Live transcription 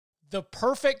The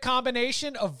perfect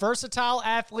combination of versatile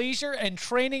athleisure and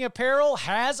training apparel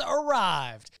has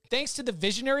arrived. Thanks to the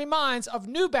visionary minds of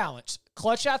New Balance,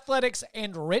 Clutch Athletics,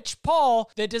 and Rich Paul,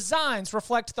 the designs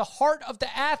reflect the heart of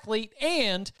the athlete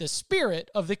and the spirit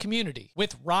of the community.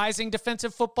 With rising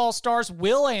defensive football stars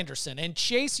Will Anderson and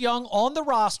Chase Young on the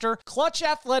roster, Clutch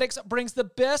Athletics brings the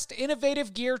best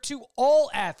innovative gear to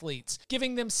all athletes,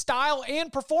 giving them style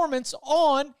and performance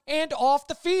on and off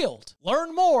the field.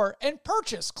 Learn more and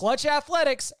purchase Clutch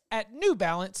Athletics at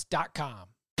newbalance.com.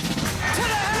 To the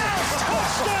house!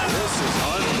 Touchdown! This is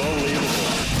unbelievable.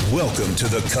 Welcome to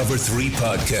the Cover 3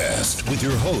 podcast with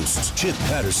your hosts, Chip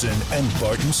Patterson and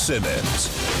Barton Simmons.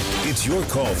 It's your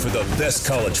call for the best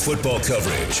college football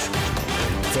coverage.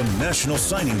 From National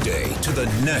Signing Day to the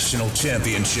National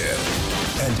Championship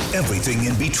and everything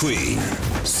in between,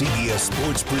 CBS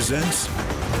Sports presents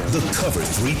the Cover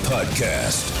 3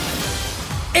 podcast.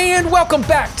 And welcome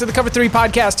back to the Cover 3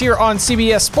 podcast here on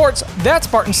CBS Sports. That's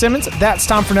Barton Simmons. That's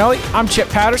Tom Fernelli. I'm Chip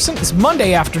Patterson. It's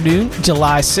Monday afternoon,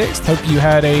 July 6th. Hope you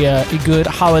had a good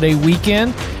holiday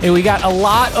weekend. And we got a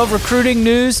lot of recruiting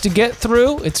news to get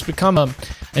through. It's become a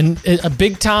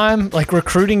big time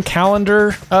recruiting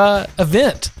calendar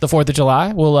event, the 4th of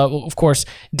July. We'll of course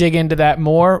dig into that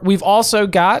more. We've also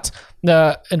got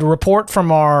a report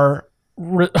from our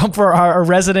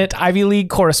resident Ivy League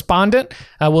correspondent.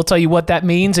 We'll tell you what that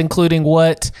means, including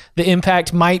what the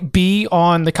impact might be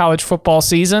on the college football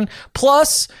season.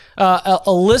 Plus, a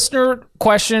listener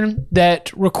question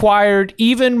that required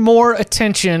even more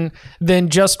attention than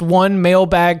just one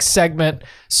mailbag segment.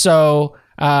 So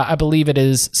I believe it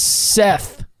is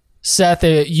Seth. Seth,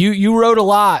 you wrote a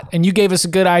lot, and you gave us a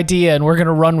good idea, and we're going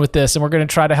to run with this, and we're going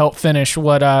to try to help finish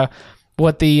what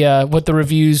the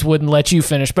reviews wouldn't let you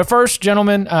finish. But first,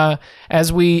 gentlemen,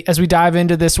 as we dive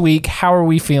into this week, how are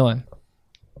we feeling?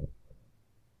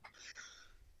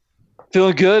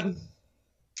 Feeling good.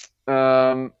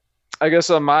 I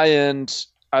guess on my end,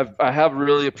 I have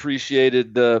really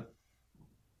appreciated the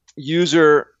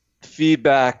user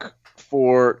feedback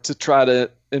to try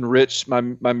to enrich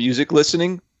my music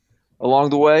listening along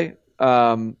the way.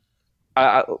 I've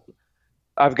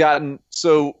gotten,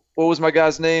 so what was my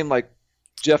guy's name?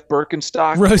 Jeff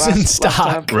Birkenstock?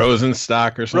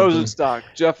 Rosenstock or something. Rosenstock.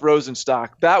 Jeff Rosenstock.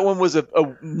 That one was a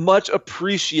much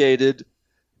appreciated,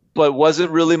 but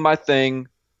wasn't really my thing.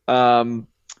 And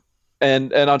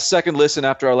on second listen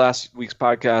after our last week's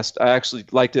podcast, I actually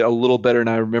liked it a little better than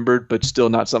I remembered, but still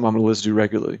not something I'm going to listen to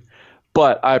regularly.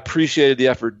 But I appreciated the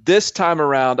effort. This time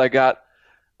around, I got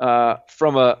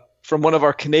from one of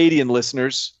our Canadian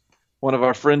listeners, one of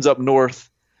our friends up north.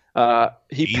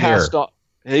 He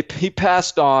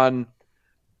passed on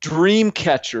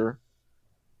Dreamcatcher,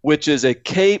 which is a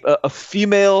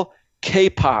female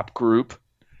K-pop group.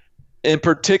 In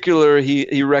particular,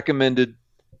 he recommended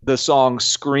the song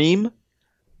Scream.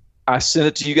 I sent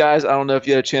it to you guys. I don't know if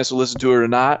you had a chance to listen to it or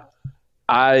not.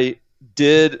 I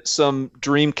did some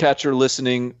Dreamcatcher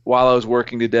listening while I was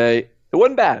working today. It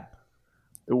wasn't bad.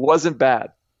 It wasn't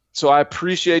bad. So I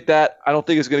appreciate that. I don't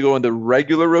think it's going to go into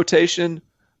regular rotation,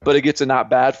 but it gets a not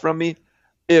bad from me.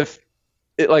 If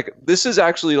it this is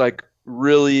actually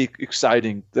really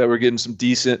exciting that we're getting some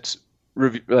decent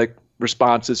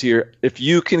responses here. If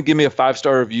you can give me a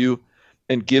 5-star review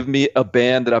and give me a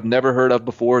band that I've never heard of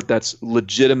before that's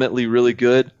legitimately really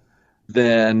good,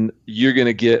 then you're going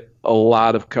to get a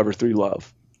lot of Cover 3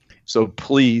 love. So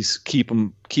please keep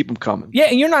them coming. Yeah,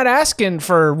 and you're not asking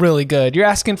for really good. You're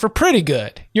asking for pretty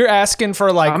good. You're asking for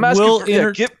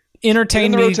entertain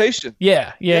in the me. Rotation.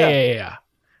 Yeah.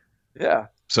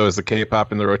 So is the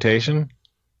K-pop in the rotation?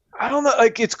 I don't know.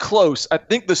 It's close. I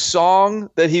think the song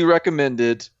that he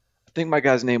recommended, I think my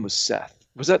guy's name was Seth.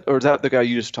 Was that the guy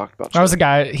you just talked about? That was the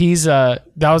guy. He's that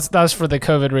was for the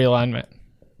COVID realignment.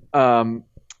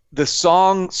 The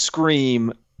song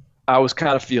Scream, I was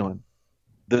kind of feeling.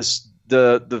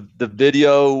 The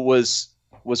video was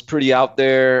pretty out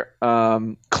there.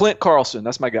 Clint Carlson,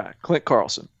 that's my guy. Clint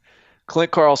Carlson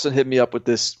hit me up with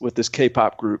this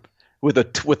K-pop group with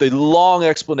a long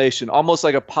explanation, almost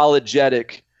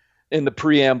apologetic in the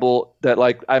preamble that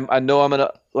I know I'm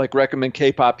gonna recommend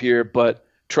K-pop here, but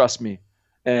trust me.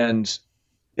 And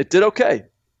it did okay.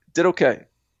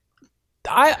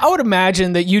 I would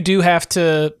imagine that you've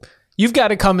got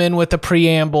to come in with a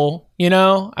preamble,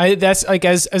 that's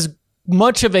as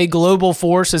much of a global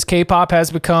force as K-pop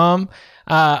has become.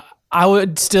 I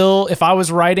would still, if I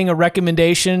was writing a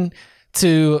recommendation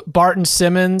to Barton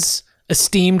Simmons,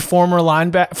 esteemed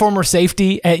former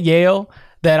safety at Yale,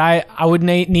 that I would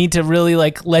need to really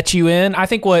let you in. I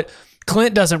think what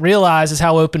Clint doesn't realize is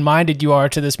how open-minded you are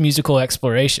to this musical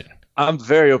exploration. I'm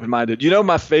very open-minded.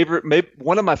 My favorite,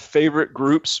 one of my favorite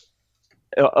groups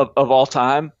of all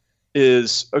time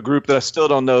is a group that I still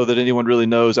don't know that anyone really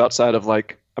knows outside of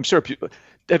I'm sure people.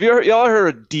 Have y'all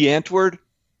heard of The Antwoord?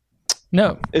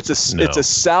 No. It's a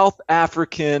South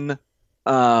African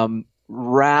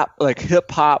rap, like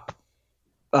hip hop,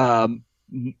 kind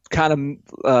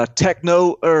of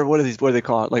techno, or what do they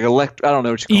call it? Like I don't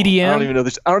know what you call EDM? it. I don't even know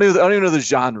this. I don't even know the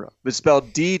genre. It's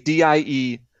spelled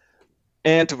DDIE.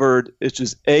 Antwoord. It's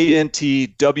just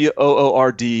ANTWOORD.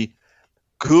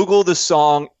 Google the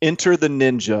song "Enter the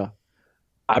Ninja."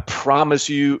 I promise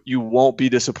you won't be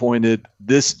disappointed.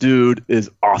 This dude is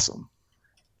awesome.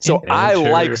 So I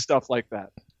like stuff like that.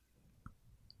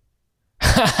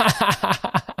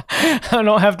 I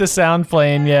don't have the sound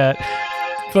playing yet,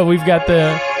 but we've got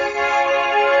the...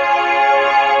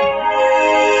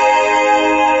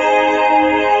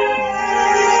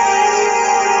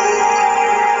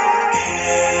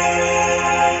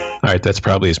 All right, that's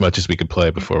probably as much as we could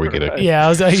play before we get it. Yeah, I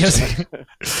was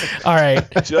all right.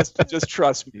 Just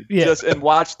trust me. Yeah. And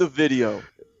watch the video.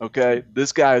 Okay,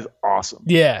 this guy is awesome.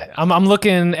 Yeah, I'm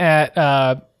looking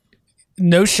at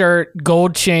no shirt,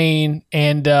 gold chain,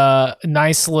 and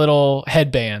nice little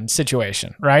headband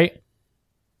situation, right?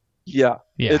 Yeah.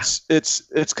 Yeah.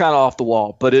 It's kind of off the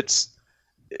wall, but it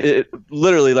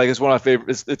literally it's one of my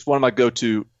favorite. It's one of my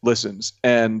go-to listens,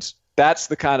 and that's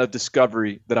the kind of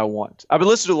discovery that I want. I've been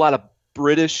listening to a lot of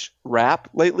British rap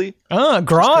lately.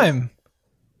 Grime.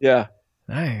 Yeah.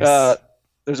 Nice.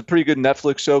 There's a pretty good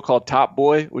Netflix show called Top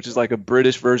Boy, which is like a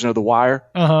British version of The Wire.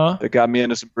 That got me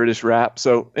into some British rap.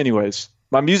 So anyways,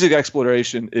 my music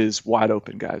exploration is wide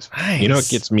open, guys. Nice. You know what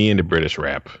gets me into British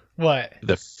rap? What?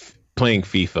 Playing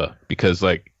FIFA, because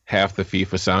half the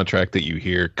FIFA soundtrack that you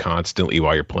hear constantly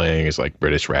while you're playing is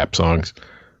British rap songs.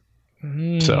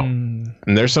 So, and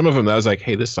there's some of them that I was like,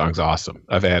 hey, this song's awesome.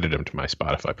 I've added them to my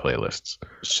Spotify playlists.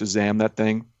 Shazam that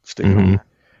thing. Stick it on.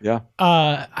 Yeah.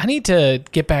 I need to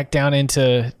get back down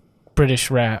into British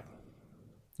rap.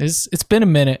 It's been a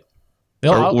minute.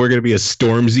 We're going to be a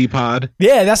Stormzy pod.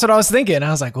 Yeah, that's what I was thinking. I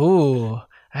was like, ooh,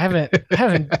 I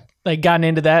haven't gotten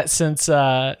into that since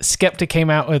Skepta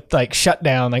came out with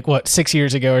Shutdown 6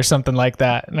 years ago or something like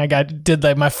that, and I did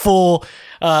my full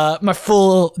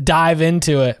dive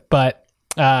into it. But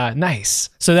nice.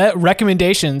 So that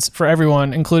recommendations for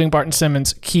everyone, including Barton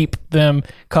Simmons, keep them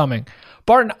coming.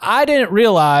 Barton, I didn't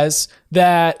realize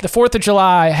that the 4th of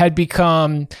July had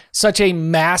become such a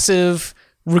massive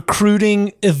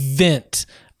recruiting event.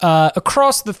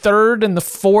 Across the 3rd and the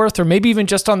 4th, or maybe even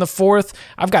just on the 4th,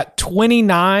 I've got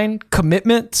 29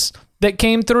 commitments that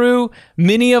came through.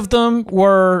 Many of them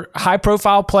were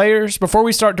high-profile players. Before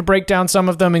we start to break down some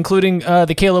of them, including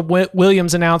the Caleb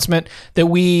Williams announcement that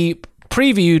we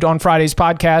previewed on Friday's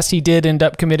podcast, he did end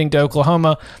up committing to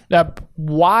Oklahoma.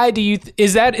 Why do you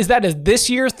is that a this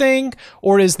year thing,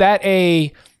 or is that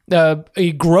a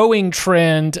growing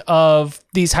trend of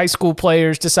these high school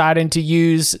players deciding to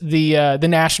use the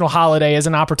national holiday as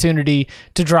an opportunity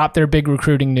to drop their big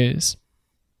recruiting news?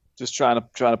 Just trying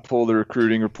to pull the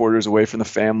recruiting reporters away from the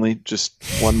family just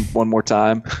one more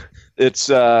time. It's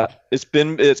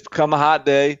become a hot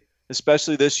day,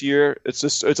 especially this year.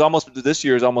 This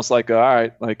year is almost like, all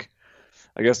right, I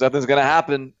guess nothing's gonna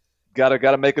happen.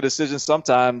 Gotta make a decision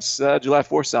sometimes. July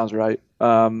 4th sounds right.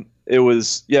 It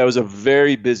was a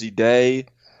very busy day.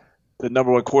 The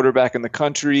number 1 quarterback in the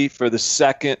country for the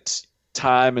second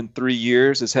time in 3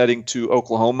 years is heading to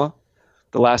Oklahoma.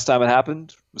 The last time it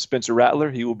happened was Spencer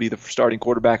Rattler. He will be the starting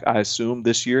quarterback, I assume,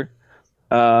 this year.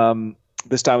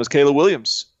 This time was Caleb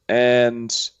Williams,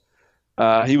 and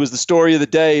he was the story of the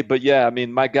day. But yeah, I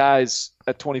mean, my guys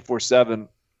at 24/7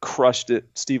 crushed it.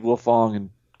 Steve Wilfong and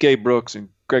Gabe Brooks and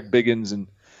Greg Biggins and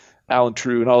Alan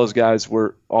True and all those guys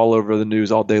were all over the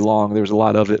news all day long. There was a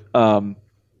lot of it.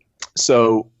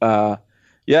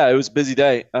 Yeah, it was a busy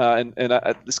day. And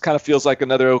this kind of feels like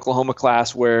another Oklahoma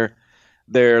class where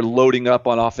they're loading up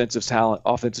on offensive talent,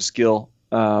 offensive skill,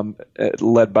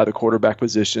 led by the quarterback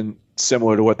position,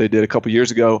 similar to what they did a couple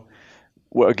years ago.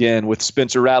 Again, with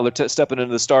Spencer Rattler stepping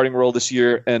into the starting role this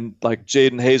year, and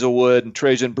Jaden Hazelwood and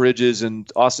Trajan Bridges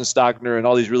and Austin Stockner and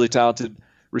all these really talented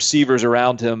receivers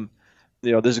around him.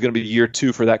 This is going to be year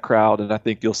 2 for that crowd, and I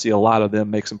think you'll see a lot of them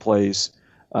make some plays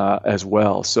as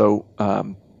well. So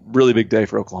really big day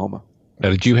for Oklahoma. Now,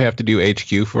 did you have to do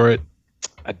HQ for it?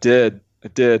 I did.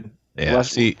 Yeah.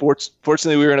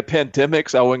 Fortunately, we were in a pandemic,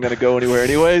 so I wasn't going to go anywhere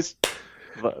anyways.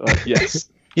 But, yes.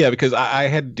 Yeah, because I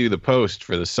had to do the post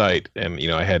for the site, and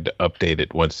I had to update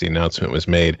it once the announcement was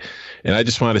made. And I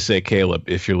just want to say, Caleb,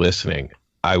 if you're listening,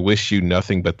 I wish you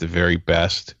nothing but the very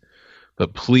best.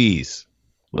 But please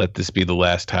let this be the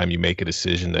last time you make a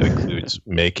decision that includes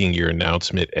making your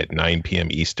announcement at 9 p.m.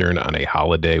 Eastern on a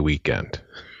holiday weekend.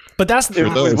 But that's it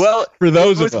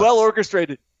was well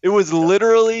orchestrated. It was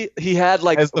literally, he had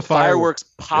like As the fireworks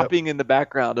popping in the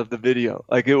background of the video.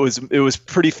 Like it was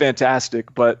pretty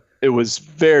fantastic, but it was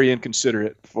very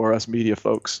inconsiderate for us media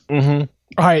folks. Mm-hmm.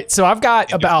 All right, so I've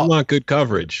got If you want good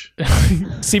coverage.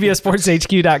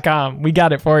 CBSSportsHQ.com. We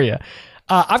got it for you.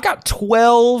 I've got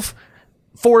 12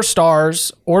 4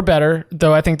 stars or better,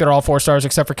 though I think they're all 4 stars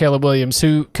except for Caleb Williams,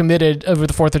 who committed over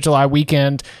the 4th of July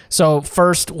weekend. So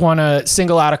first, want to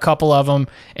single out a couple of them.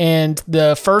 And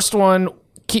the first one,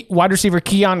 wide receiver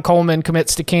Keon Coleman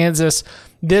commits to Kansas.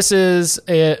 This is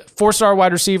a 4-star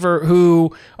wide receiver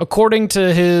who, according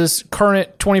to his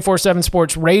current 24/7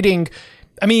 Sports rating,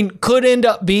 could end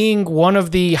up being one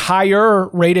of the higher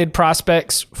rated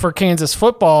prospects for Kansas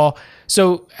football.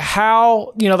 So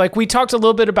how, we talked a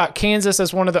little bit about Kansas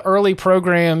as one of the early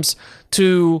programs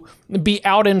to be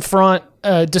out in front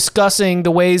discussing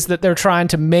the ways that they're trying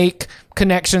to make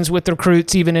connections with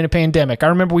recruits even in a pandemic. I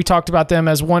remember we talked about them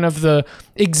as one of the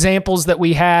examples that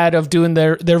we had of doing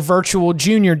their virtual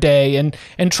junior day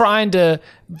and trying to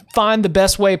find the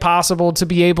best way possible to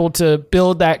be able to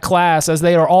build that class as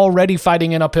they are already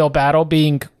fighting an uphill battle,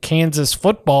 being Kansas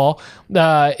football,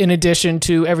 in addition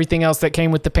to everything else that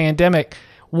came with the pandemic.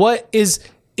 What is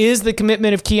the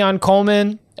commitment of Keon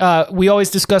Coleman? We always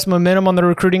discuss momentum on the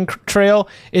recruiting trail.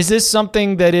 Is this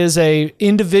something that is a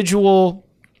individual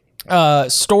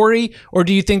story, or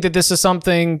do you think that this is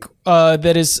something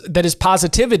that is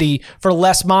positivity for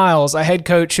Les Miles, a head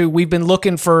coach who we've been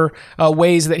looking for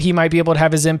ways that he might be able to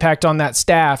have his impact on that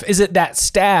staff? Is it that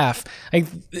staff?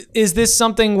 Is this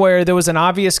something where there was an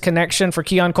obvious connection for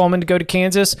Keon Coleman to go to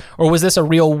Kansas, or was this a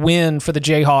real win for the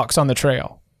Jayhawks on the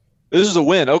trail? This is a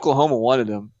win. Oklahoma wanted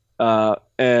him.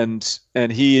 And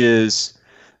he is,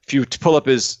 if you pull up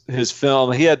his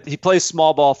film, he plays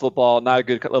small ball football, not a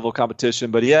good level of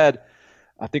competition, but he had,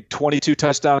 I think, 22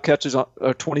 touchdowns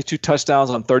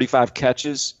on 35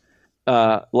 catches. In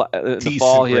the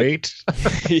fall,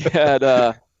 he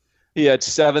had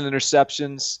 7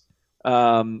 interceptions.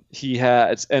 And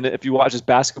if you watch his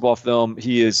basketball film,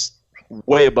 he is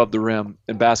way above the rim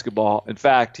in basketball. In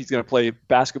fact, he's going to play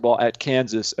basketball at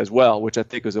Kansas as well, which I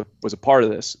think was a part of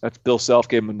this. That's Bill Self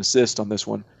gave him an assist on this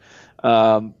one.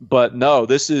 But no,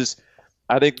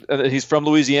 I think he's from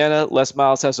Louisiana. Les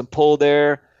Miles has some pull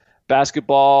there.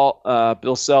 Basketball,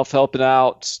 Bill Self helping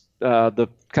out, the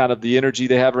kind of the energy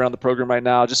they have around the program right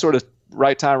now, just sort of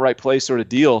right time, right place sort of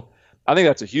deal. I think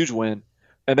that's a huge win.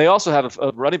 And they also have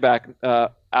a running back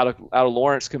out of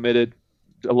Lawrence committed,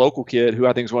 a local kid who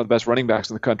I think is one of the best running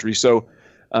backs in the country. So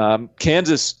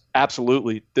Kansas,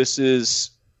 absolutely. This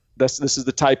is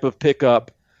the type of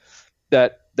pickup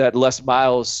that Les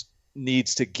Miles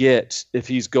needs to get if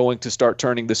he's going to start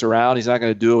turning this around. He's not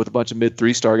going to do it with a bunch of mid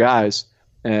 3-star guys.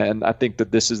 And I think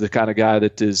that this is the kind of guy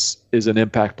that is an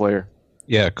impact player.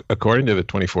 Yeah, according to the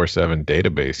 24/7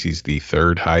 database, he's the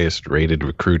 3rd highest rated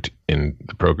recruit in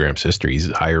the program's history.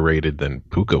 He's higher rated than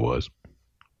Puka was.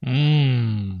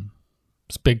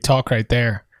 It's big talk right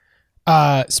there.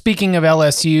 Speaking of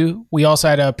LSU, we also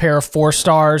had a pair of 4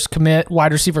 stars commit,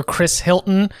 wide receiver Chris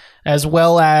Hilton, as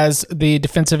well as the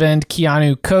defensive end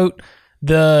Keanu Coate.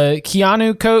 The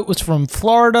Keanu Coate was from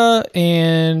Florida,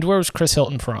 and where was Chris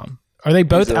Hilton from? Are they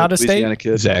both out of state?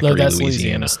 Exactly, that's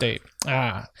Louisiana State.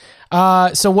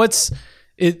 So what's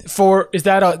it for? Is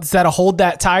that a hold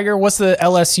that tiger? What's the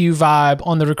LSU vibe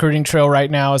on the recruiting trail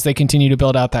right now as they continue to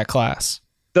build out that class?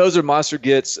 Those are monster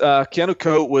gets. Keanu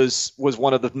Coate was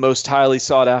one of the most highly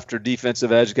sought after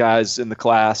defensive edge guys in the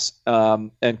class,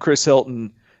 and Chris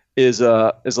Hilton is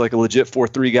like a legit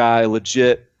 4.3 guy,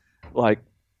 legit like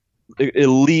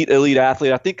elite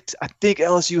athlete. I think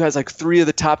LSU has like 3 of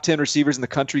the top 10 receivers in the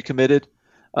country committed,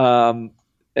 and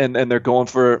they're going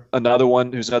for another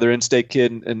one who's another in-state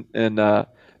kid, and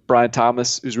Brian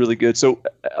Thomas, who's really good. So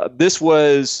this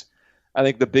was, I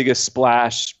think, the biggest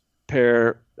splash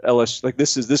pair. LSU, like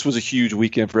this was a huge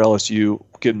weekend for LSU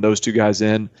getting those 2 guys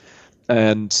in,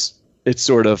 and it's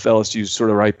sort of LSU's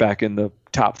sort of right back in the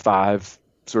top 5,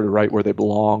 sort of right where they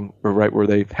belong or right where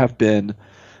they have been.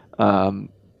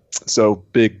 So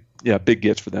big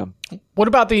gets for them. What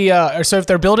about so if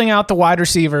they're building out the wide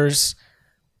receivers,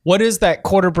 What does that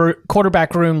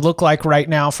quarterback room look like right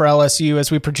now for LSU as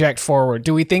we project forward?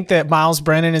 Do we think that Miles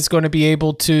Brennan is going to be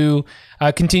able to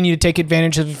continue to take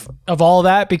advantage of all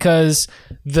that? Because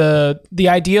the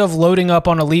idea of loading up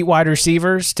on elite wide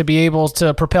receivers to be able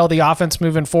to propel the offense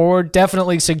moving forward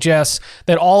definitely suggests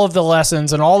that all of the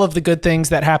lessons and all of the good things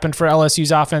that happened for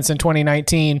LSU's offense in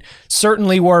 2019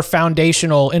 certainly were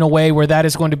foundational in a way where that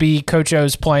is going to be Coach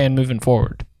O's plan moving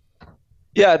forward.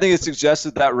 Yeah, I think it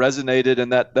suggested that resonated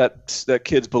and that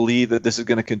kids believe that this is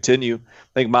going to continue.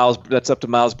 I think that's up to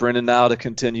Miles Brennan now to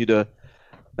continue to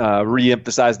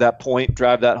re-emphasize that point,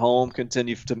 drive that home,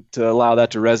 continue to allow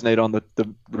that to resonate on the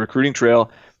recruiting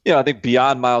trail. I think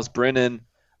beyond Miles Brennan,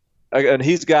 and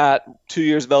he's got 2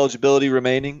 years of eligibility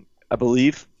remaining, I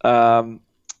believe. So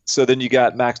then you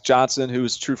got Max Johnson,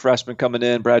 who's a true freshman coming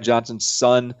in, Brad Johnson's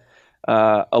son,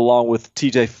 along with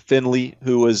TJ Finley,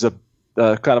 who was a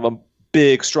kind of a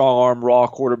big, strong arm, raw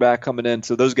quarterback coming in.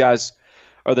 So those guys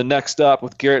are the next up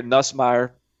with Garrett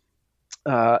Nussmeier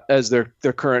as their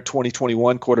current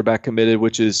 2021 quarterback committed,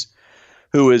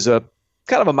 who is a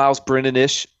kind of a Miles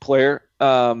Brennan-ish player.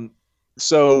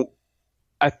 So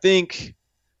I think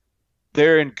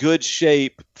they're in good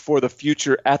shape for the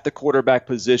future at the quarterback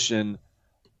position,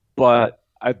 but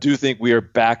I do think we are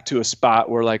back to a spot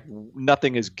where like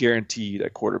nothing is guaranteed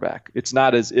at quarterback. It's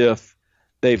not as if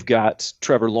they've got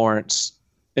Trevor Lawrence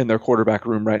in their quarterback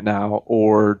room right now,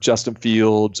 or Justin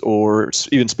Fields, or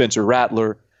even Spencer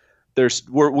Rattler.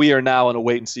 We are now in a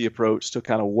wait-and-see approach to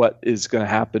kind of what is going to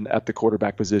happen at the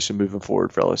quarterback position moving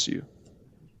forward for LSU.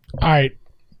 All right.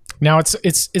 Now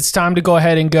it's time to go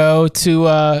ahead and go to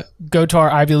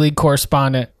our Ivy League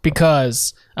correspondent,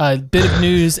 because a bit of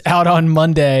news out on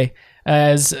Monday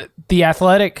as The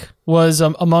Athletic was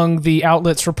among the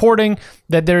outlets reporting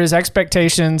that there is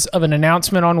expectations of an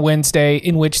announcement on Wednesday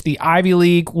in which the Ivy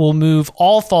League will move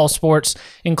all fall sports,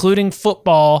 including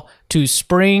football, to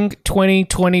spring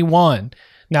 2021.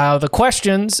 Now, the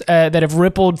questions that have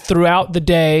rippled throughout the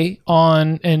day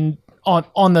on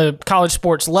the college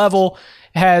sports level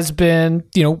has been,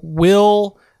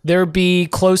 will there be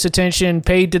close attention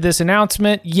paid to this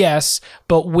announcement? Yes,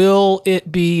 but will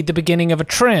it be the beginning of a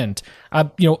trend?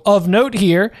 Of note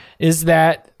here is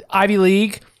that Ivy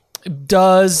League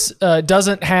does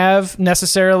not have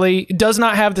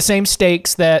the same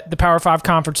stakes that the Power 5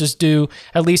 conferences do,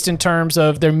 at least in terms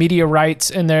of their media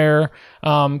rights and their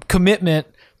commitment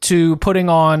to putting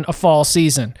on a fall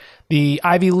season. The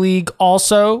Ivy League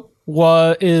also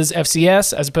is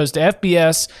FCS as opposed to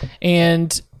FBS,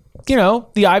 and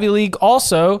the Ivy League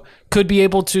also could be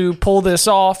able to pull this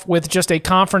off with just a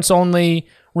conference-only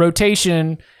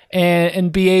rotation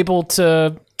and be able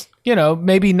to,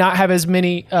 maybe not have as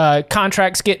many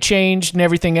contracts get changed and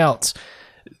everything else.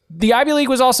 The Ivy League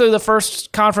was also the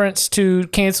first conference to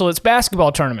cancel its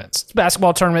basketball tournaments. It's a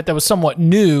basketball tournament that was somewhat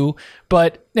new,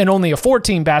 and only a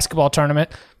 4-team basketball tournament,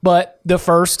 but the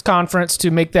first conference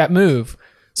to make that move.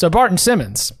 So Barton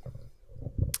Simmons,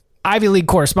 Ivy League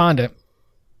correspondent,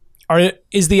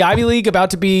 is the Ivy League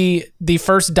about to be the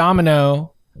first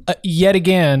domino yet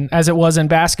again, as it was in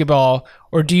basketball,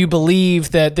 or do you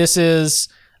believe that this is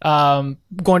going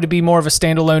to be more of a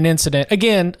standalone incident?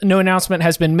 Again, no announcement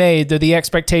has been made, though the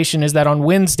expectation is that on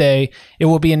Wednesday it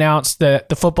will be announced that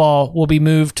the football will be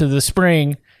moved to the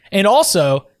spring. And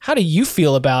also, how do you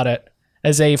feel about it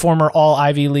as a former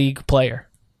All-Ivy League player?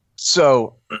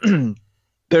 So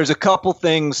there's a couple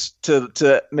things to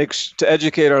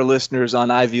educate our listeners on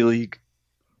Ivy League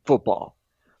football.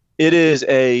 It is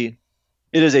a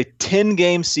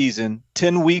 10-game season,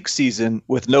 10-week season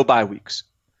with no bye weeks.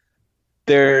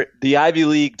 The Ivy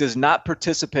League does not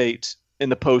participate in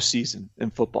the postseason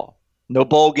in football. No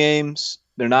bowl games.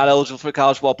 They're not eligible for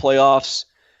college football playoffs.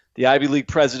 The Ivy League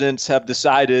presidents have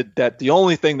decided that the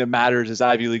only thing that matters is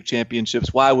Ivy League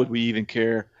championships. Why would we even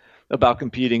care about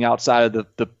competing outside of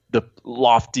the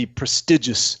lofty,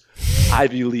 prestigious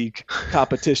Ivy League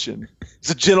competition? It's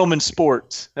a gentleman's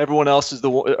sport. Everyone else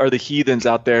are the heathens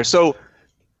out there. So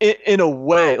in a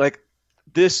way, like,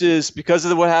 this is because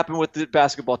of what happened with the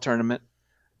basketball tournament,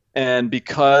 and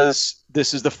because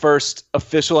this is the first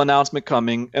official announcement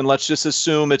coming, and let's just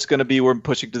assume it's going to be we're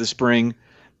pushing to the spring.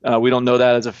 We don't know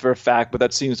that as a fair fact, but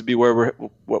that seems to be where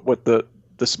what the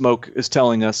smoke is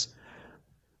telling us.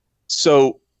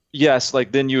 So yes,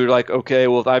 like then you're like, okay,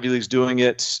 well, if Ivy League's doing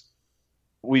it,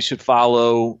 we should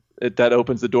follow it. That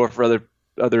opens the door for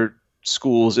other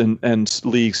schools and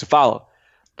leagues to follow.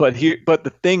 But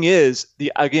the thing is,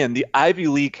 the Ivy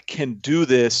League can do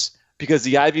this because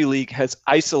the Ivy League has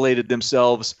isolated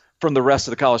themselves from the rest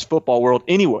of the college football world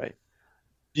anyway.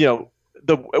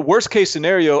 The worst case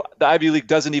scenario, the Ivy League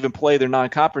doesn't even play their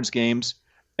non-conference games,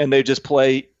 and they just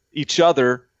play each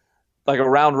other like a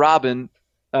round robin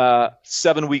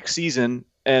 7-week season,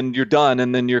 and you're done,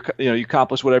 and then you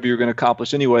accomplish whatever you're going to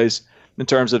accomplish anyways in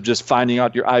terms of just finding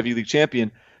out your Ivy League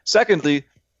champion. Secondly,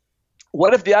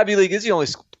 what if the Ivy League is the only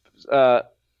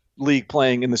league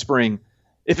playing in the spring?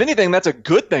 If anything, that's a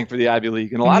good thing for the Ivy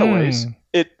League in a lot of ways.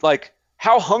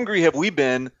 How hungry have we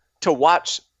been to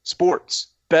watch sports,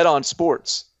 bet on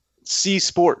sports, see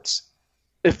sports?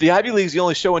 If the Ivy League is the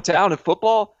only show in town in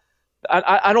football,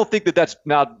 I don't think that's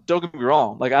now. Don't get me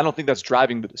wrong. Like, I don't think that's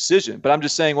driving the decision. But I'm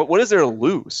just saying, what is there to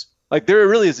lose? Like, there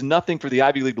really is nothing for the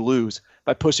Ivy League to lose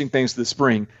by pushing things to the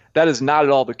spring. That is not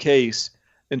at all the case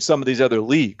in some of these other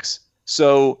leagues.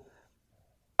 So,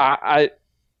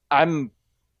 I'm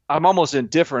almost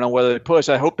indifferent on whether they push.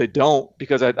 I hope they don't,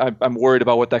 because I'm worried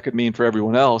about what that could mean for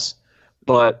everyone else.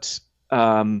 But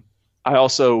I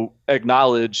also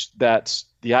acknowledge that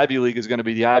the Ivy League is going to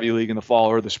be the Ivy League in the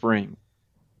fall or the spring.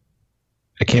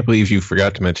 I can't believe you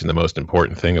forgot to mention the most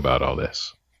important thing about all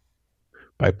this.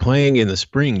 By playing in the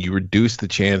spring, you reduce the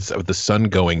chance of the sun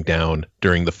going down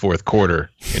during the fourth quarter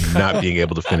and not being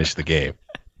able to finish the game.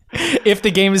 If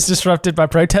the game is disrupted by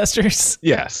protesters?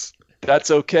 Yes. That's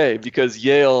okay, because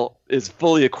Yale is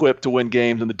fully equipped to win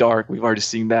games in the dark. We've already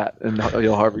seen that in the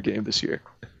Yale Harvard game this year.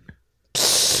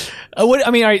 All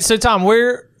right. So Tom,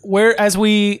 where as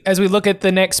we look at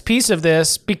the next piece of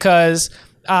this, because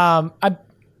I'm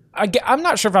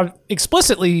not sure if I've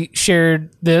explicitly shared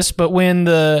this, but when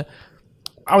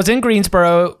I was in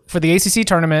Greensboro for the ACC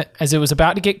tournament as it was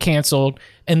about to get canceled,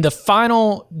 and the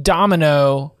final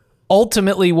domino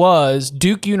ultimately was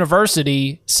Duke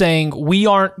University saying, we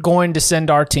aren't going to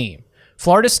send our team.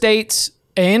 Florida State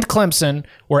and Clemson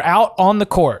were out on the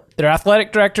court. Their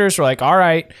athletic directors were like, all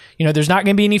right, there's not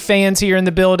going to be any fans here in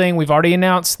the building. We've already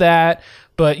announced that.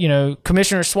 But,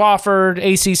 Commissioner Swafford,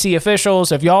 ACC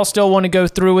officials, if y'all still want to go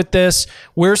through with this,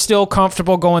 we're still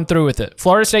comfortable going through with it.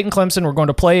 Florida State and Clemson were going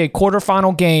to play a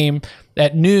quarterfinal game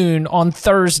at noon on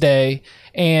Thursday,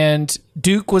 and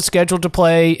Duke was scheduled to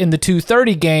play in the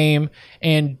 2:30 game,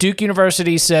 and Duke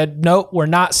University said, nope, we're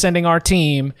not sending our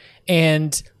team,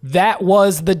 and that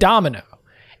was the domino.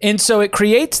 And so it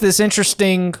creates this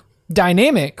interesting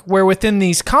dynamic where within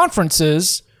these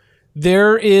conferences,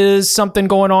 there is something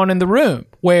going on in the room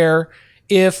where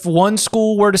if one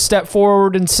school were to step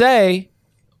forward and say,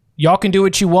 y'all can do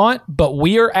what you want, but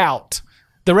we are out,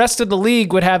 the rest of the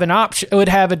league would have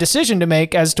a decision to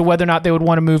make as to whether or not they would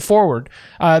want to move forward.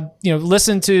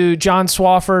 Listen to John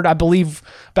Swafford, I believe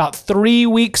about 3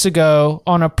 weeks ago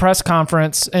on a press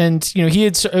conference. And, he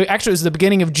had, actually it was the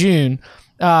beginning of June,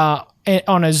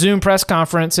 on a Zoom press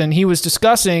conference. And he was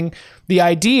discussing the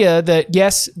idea that,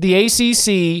 yes, the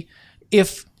ACC,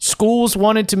 if schools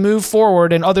wanted to move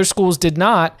forward and other schools did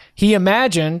not, he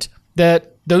imagined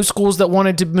that those schools that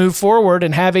wanted to move forward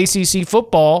and have ACC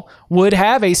football would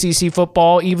have ACC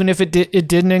football, even if it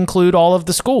didn't include all of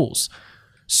the schools.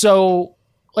 So,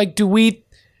 do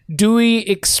we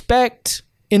expect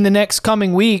in the next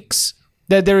coming weeks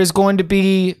that there is going to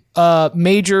be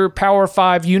major Power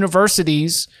 5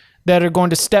 universities that are going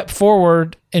to step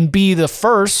forward and be the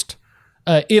first,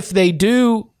 if they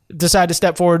do decide to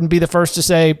step forward and be the first to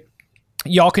say,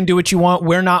 y'all can do what you want,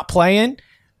 we're not playing?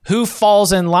 Who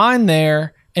falls in line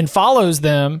there and follows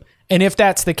them? And if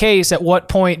that's the case, at what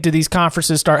point do these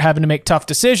conferences start having to make tough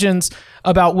decisions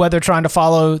about whether trying to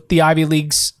follow the Ivy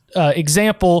League's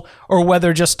example or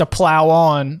whether just to plow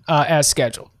on as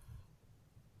scheduled?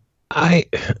 I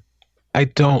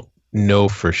don't know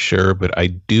for sure, but I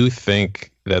do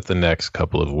think that the next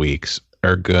couple of weeks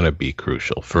are going to be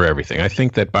crucial for everything. I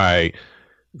think that by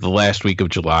the last week of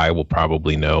July, we'll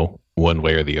probably know one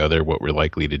way or the other what we're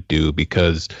likely to do,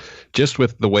 because just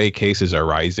with the way cases are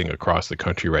rising across the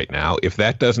country right now, if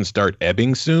that doesn't start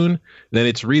ebbing soon, then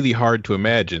it's really hard to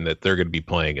imagine that they're going to be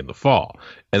playing in the fall.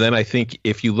 And then I think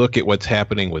if you look at what's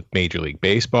happening with Major League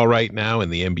Baseball right now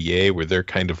and the NBA, where they're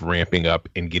kind of ramping up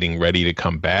and getting ready to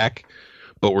come back,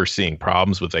 but we're seeing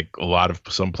problems with a lot of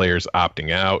some players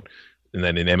opting out. And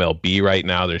then in MLB right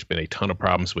now, there's been a ton of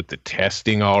problems with the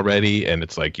testing already. And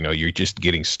it's you're just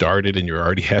getting started and you're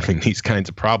already having these kinds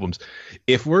of problems.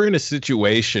 If we're in a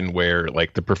situation where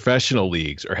the professional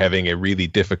leagues are having a really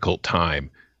difficult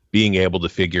time being able to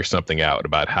figure something out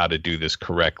about how to do this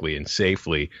correctly and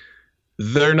safely,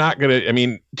 they're not going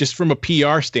to, just from a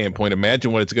PR standpoint,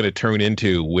 imagine what it's going to turn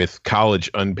into with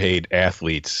college unpaid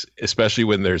athletes, especially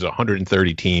when there's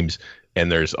 130 teams and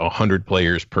there's 100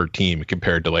 players per team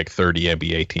compared to 30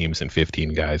 NBA teams and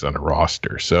 15 guys on a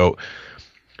roster. So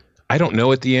I don't know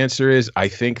what the answer is. I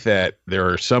think that there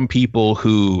are some people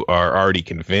who are already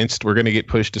convinced we're going to get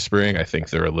pushed to spring. I think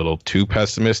they're a little too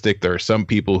pessimistic. There are some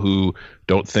people who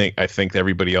don't think. I think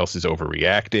everybody else is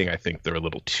overreacting. I think they're a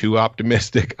little too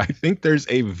optimistic. I think there's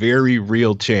a very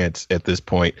real chance at this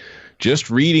point, just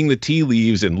reading the tea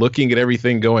leaves and looking at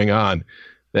everything going on,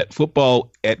 that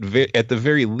football at the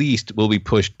very least will be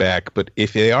pushed back. But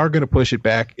if they are going to push it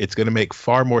back, it's going to make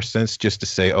far more sense just to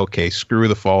say, okay, screw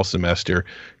the fall semester,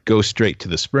 go straight to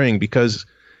the spring. Because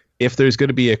if there's going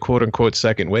to be a quote unquote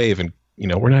second wave, and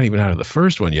we're not even out of the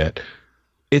first one yet,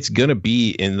 it's going to be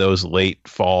in those late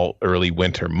fall, early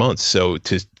winter months. So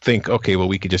to think, okay, well,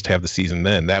 we could just have the season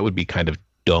then, that would be kind of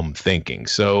dumb thinking.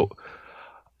 So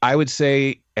I would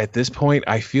say at this point,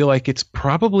 I feel like it's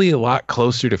probably a lot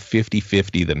closer to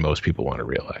 50-50 than most people want to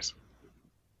realize.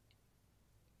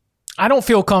 I don't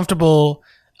feel comfortable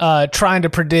trying to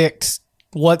predict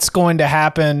what's going to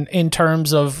happen in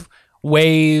terms of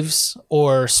waves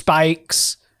or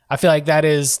spikes. I feel like that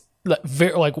is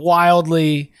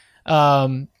wildly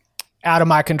out of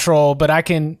my control, but I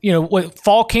can,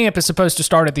 fall camp is supposed to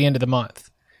start at the end of the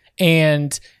month.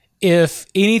 And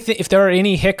if there are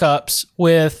any hiccups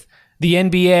with the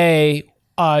NBA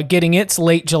getting its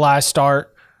late July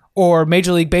start or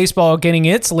Major League Baseball getting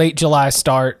its late July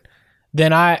start,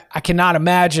 then I cannot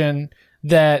imagine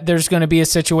that there's going to be a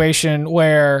situation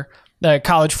where the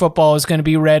college football is going to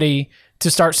be ready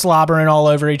to start slobbering all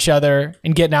over each other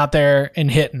and getting out there and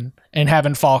hitting and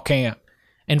having fall camp.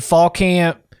 And fall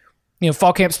camp's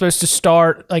supposed to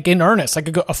start like in earnest, like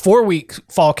a 4-week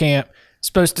fall camp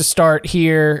supposed to start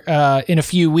here in a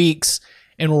few weeks.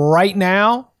 And right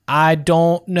now, I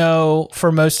don't know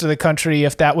for most of the country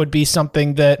if that would be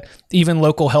something that even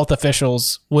local health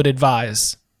officials would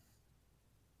advise.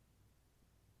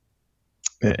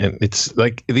 And it's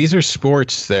like, these are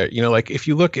sports that, like if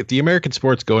you look at the American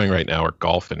sports going right now are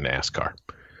golf and NASCAR.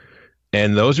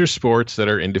 And those are sports that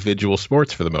are individual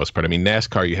sports for the most part. I mean,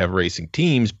 NASCAR, you have racing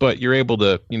teams, but you're able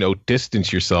to,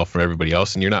 distance yourself from everybody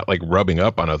else and you're not like rubbing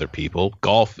up on other people.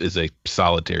 Golf is a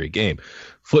solitary game.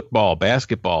 Football,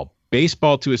 basketball,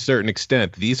 baseball to a certain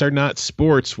extent. These are not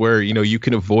sports where, you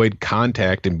can avoid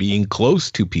contact and being close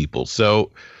to people.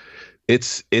 So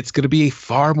it's going to be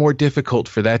far more difficult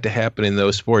for that to happen in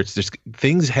those sports.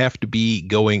 Things have to be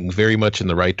going very much in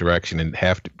the right direction and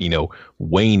have to,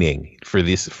 waning for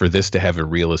this to have a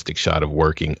realistic shot of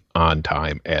working on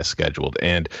time as scheduled.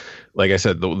 And like I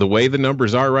said, the way the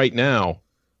numbers are right now,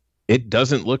 it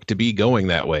doesn't look to be going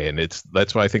that way. And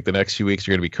that's why I think the next few weeks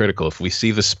are going to be critical. If we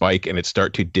see the spike and it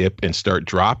start to dip and start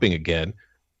dropping again,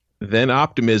 then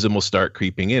optimism will start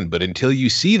creeping in. But until you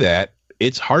see that,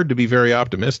 it's hard to be very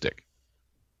optimistic.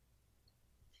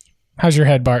 How's your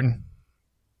head, Barton?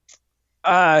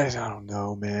 I don't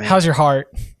know, man. How's your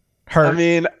heart? Hurt? I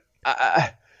mean,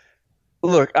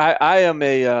 look, I am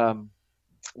a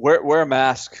wear a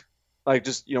mask. Like,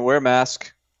 just wear a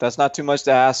mask. That's not too much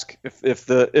to ask. If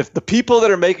the people that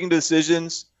are making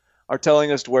decisions are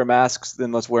telling us to wear masks,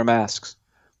 then let's wear masks.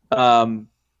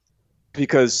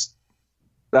 Because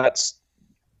that's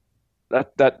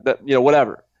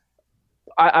whatever.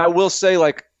 I will say,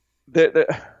 like,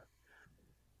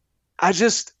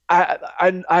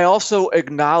 I also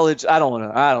acknowledge I don't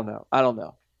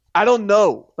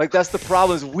know. Like, that's the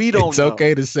problem, is we don't know. It's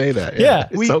okay to say that. Yeah.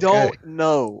 We don't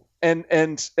know. And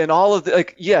all of the,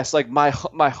 like, yes, like my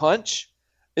hunch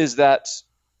is that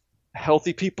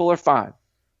healthy people are fine.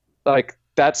 Like,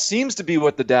 that seems to be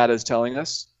what the data is telling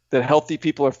us, that healthy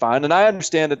people are fine. And I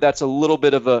understand that that's a little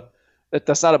bit of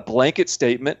that's not a blanket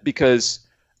statement, because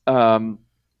we're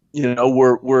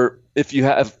if you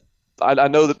have, I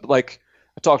know that, like,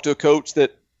 I talked to a coach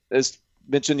that has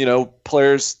mentioned,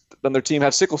 players on their team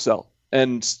have sickle cell,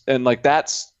 and like,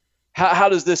 that's how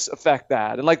does this affect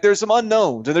that? And like, there's some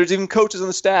unknowns, and there's even coaches on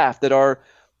the staff that are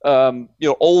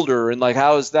older, and like,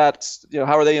 how is that,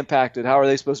 how are they impacted? How are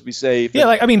they supposed to be safe? Yeah,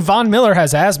 like, I mean, Von Miller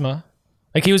has asthma.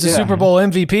 Like, he was a Super Bowl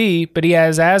MVP, but he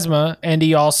has asthma, and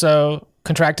he also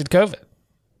contracted COVID.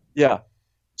 Yeah.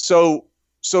 So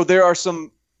there's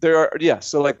some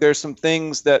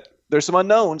things that, there's some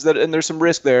unknowns that, and there's some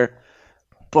risk there,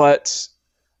 but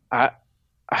I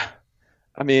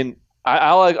mean,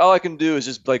 all I can do is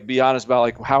just, like, be honest about,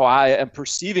 like, how I am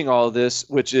perceiving all of this,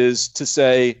 which is to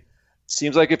say, it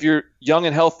seems like if you're young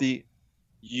and healthy,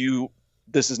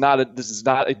 this is not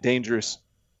a dangerous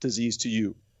disease to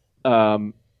you.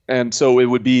 And so it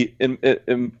would be,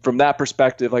 from that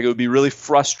perspective, like, it would be really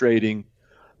frustrating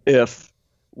if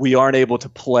we aren't able to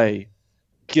play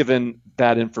given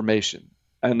that information.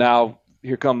 And now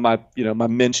here come my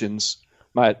mentions.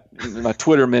 my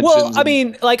Twitter mentions. Well, I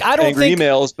mean, like, I don't angry think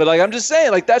emails, but like I'm just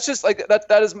saying, like that's just like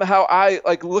that is how I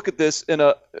like look at this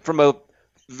from a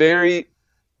very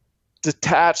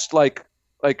detached like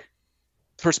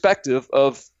perspective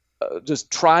of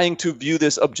just trying to view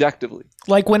this objectively.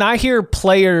 Like when I hear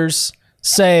players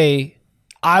say,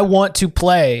 "I want to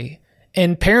play,"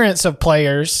 and parents of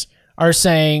players are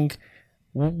saying,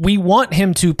 "We want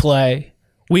him to play.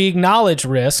 We acknowledge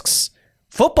risks.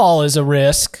 Football is a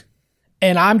risk."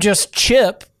 And I'm just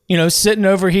Chip, sitting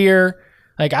over here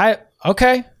like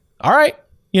okay, all right.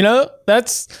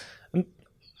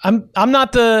 I'm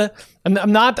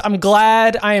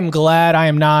glad I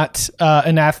am not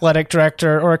an athletic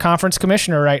director or a conference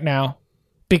commissioner right now,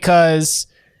 because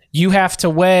you have to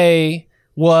weigh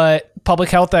what public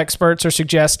health experts are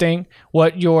suggesting,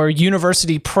 what your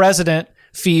university president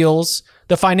feels,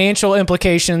 the financial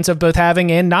implications of both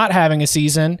having and not having a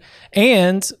season,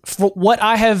 and for what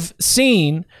I have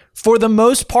seen for the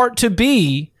most part to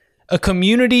be a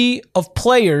community of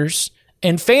players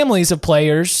and families of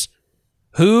players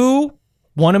who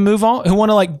want to move on, who want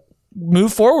to like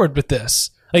move forward with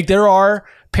this. Like there are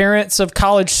parents of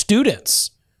college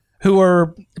students who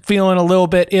are feeling a little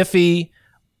bit iffy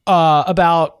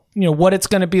about what it's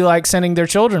going to be like sending their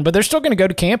children, but they're still going to go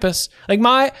to campus. Like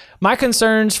my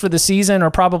concerns for the season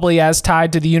are probably as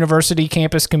tied to the university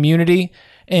campus community.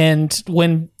 And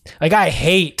when I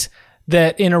hate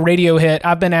that in a radio hit,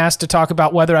 I've been asked to talk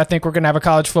about whether I think we're going to have a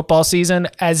college football season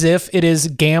as if it is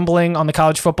gambling on the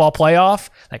college football playoff.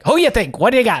 Like, who you think?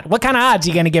 What do you got? What kind of odds are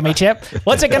you going to give me, Chip?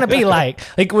 What's it going to be like?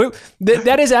 Like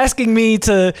that is asking me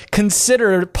to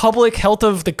consider public health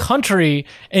of the country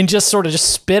and just sort of just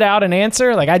spit out an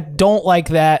answer. Like, I don't like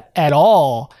that at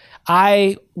all.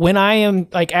 When I am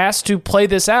like asked to play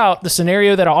this out, the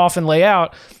scenario that I often lay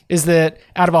out is that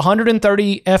out of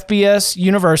 130 FBS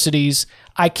universities,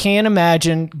 I can't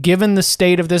imagine, given the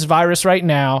state of this virus right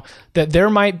now, that there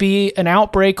might be an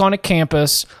outbreak on a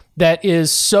campus that is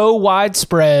so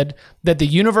widespread that the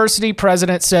university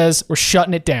president says we're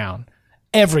shutting it down.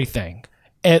 Everything.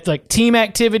 Like team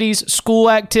activities, school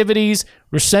activities,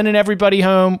 we're sending everybody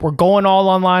home. We're going all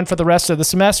online for the rest of the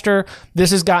semester.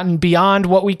 This has gotten beyond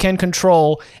what we can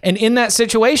control. And in that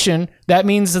situation, that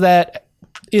means that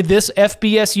this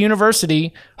FBS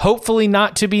university, hopefully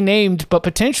not to be named, but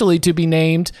potentially to be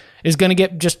named, is going to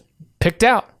get just picked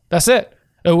out. That's it.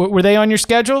 Were they on your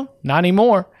schedule? Not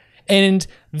anymore. And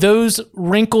those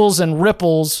wrinkles and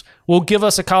ripples will give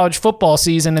us a college football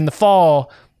season in the fall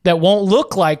that won't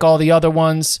look like all the other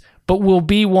ones, but will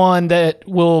be one that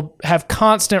will have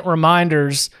constant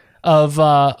reminders of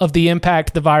the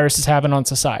impact the virus is having on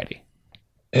society.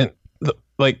 And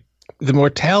the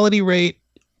mortality rate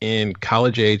in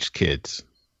college-aged kids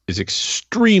is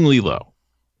extremely low,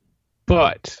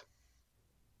 but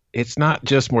it's not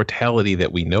just mortality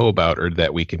that we know about or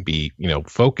that we can be,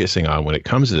 focusing on when it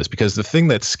comes to this, because the thing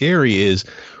that's scary is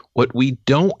what we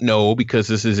don't know, because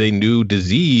this is a new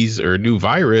disease or a new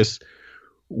virus.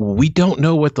 We don't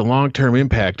know what the long-term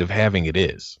impact of having it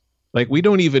is. Like, we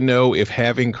don't even know if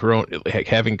having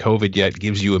COVID yet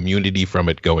gives you immunity from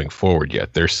it going forward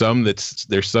yet. There's some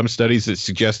studies that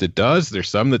suggest it does. There's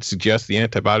some that suggest the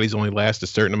antibodies only last a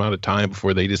certain amount of time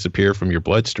before they disappear from your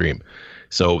bloodstream.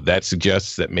 So that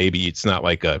suggests that maybe it's not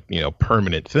like a,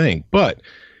 permanent thing. But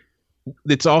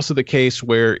it's also the case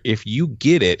where if you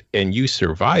get it and you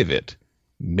survive it,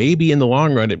 maybe in the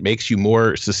long run, it makes you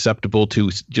more susceptible to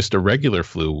just a regular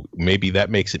flu. Maybe that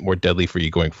makes it more deadly for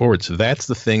you going forward. So that's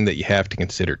the thing that you have to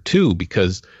consider too,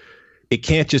 because it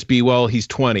can't just be, well, he's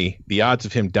 20. The odds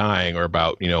of him dying are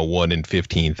about, 1 in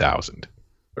 15,000,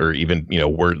 or even,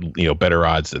 better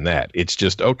odds than that. It's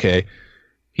just, okay,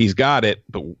 he's got it,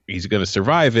 but he's going to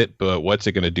survive it. But what's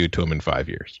it going to do to him in 5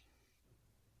 years?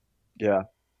 Yeah.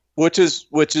 Which is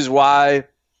why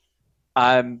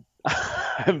I'm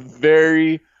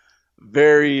very,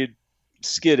 very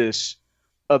skittish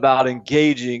about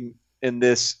engaging in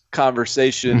this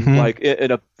conversation,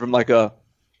 from a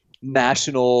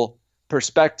national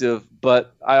perspective.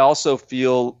 But I also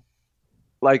feel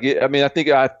like I think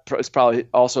it's probably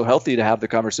also healthy to have the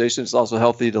conversation. It's also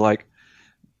healthy to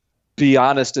be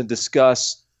honest and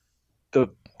discuss the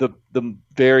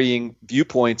varying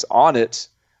viewpoints on it.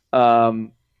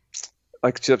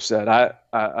 Like Chip said, I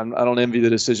don't envy the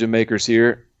decision makers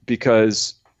here,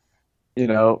 because,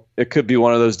 it could be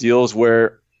one of those deals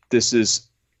where this is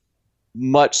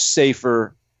much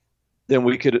safer than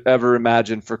we could ever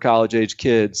imagine for college age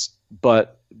kids.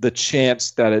 But the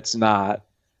chance that it's not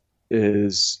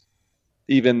is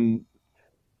even,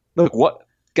 look, what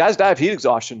guys die of heat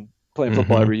exhaustion playing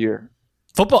football every year.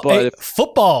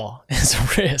 Football is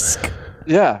a risk.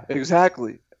 Yeah,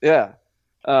 exactly. Yeah.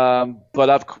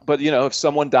 But if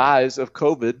someone dies of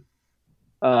COVID,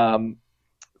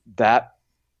 that,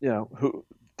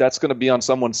 that's going to be on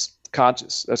someone's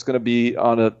conscience. That's going to be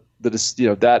on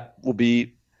that will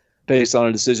be based on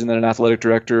a decision that an athletic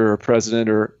director or president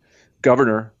or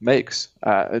governor makes.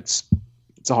 It's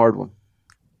a hard one.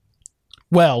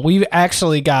 Well, we've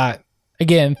actually got,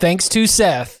 again, thanks to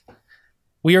Seth,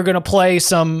 we are going to play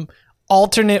some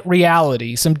alternate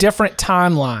reality, some different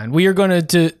timeline. We are going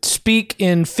to speak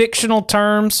in fictional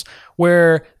terms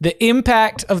where the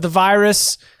impact of the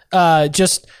virus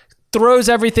just throws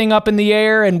everything up in the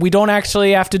air, and we don't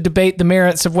actually have to debate the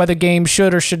merits of whether games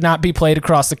should or should not be played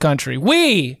across the country.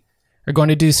 We are going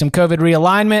to do some COVID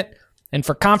realignment, and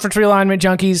for conference realignment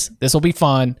junkies, this will be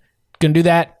fun. Going to do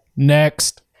that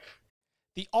next.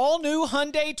 The all-new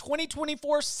Hyundai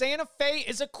 2024 Santa Fe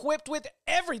is equipped with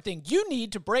everything you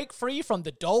need to break free from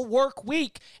the dull work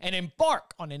week and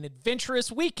embark on an adventurous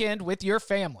weekend with your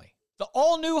family. The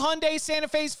all-new Hyundai Santa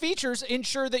Fe's features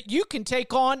ensure that you can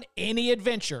take on any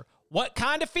adventure. What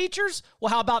kind of features?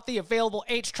 Well, how about the available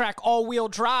H-Track all-wheel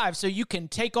drive so you can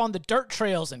take on the dirt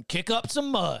trails and kick up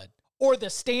some mud? Or the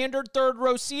standard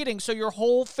third-row seating so your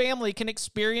whole family can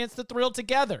experience the thrill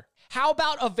together? How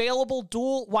about available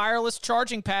dual wireless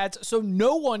charging pads so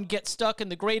no one gets stuck in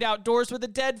the great outdoors with a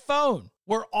dead phone?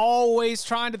 We're always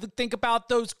trying to think about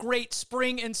those great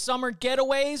spring and summer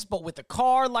getaways, but with a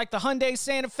car like the Hyundai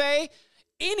Santa Fe,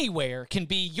 anywhere can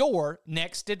be your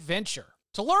next adventure.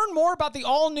 To learn more about the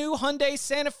all-new Hyundai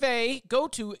Santa Fe, go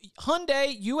to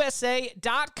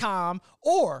HyundaiUSA.com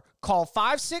or call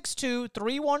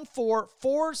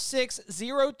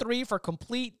 562-314-4603 for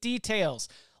complete details.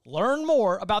 Learn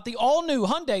more about the all-new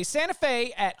Hyundai Santa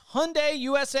Fe at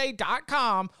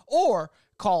HyundaiUSA.com or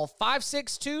call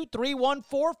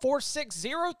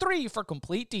 562-314-4603 for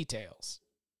complete details.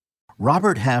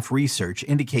 Robert Half research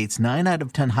indicates 9 out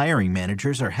of 10 hiring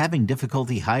managers are having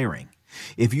difficulty hiring.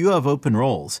 If you have open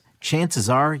roles, chances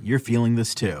are you're feeling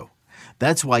this too.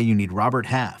 That's why you need Robert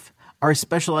Half. Our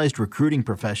specialized recruiting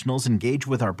professionals engage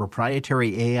with our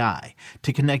proprietary AI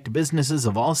to connect businesses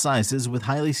of all sizes with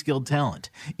highly skilled talent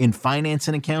in finance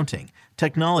and accounting,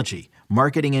 technology,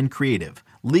 marketing and creative,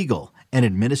 legal, and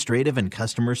administrative and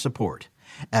customer support.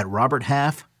 At Robert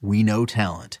Half, we know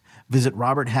talent. Visit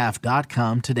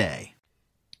roberthalf.com today.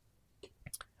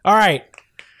 All right.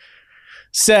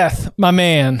 Seth, my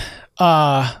man,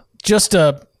 just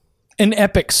an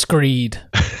epic screed.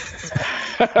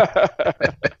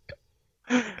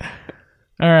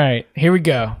 All right, here we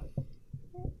go.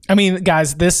 I mean,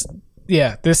 guys, this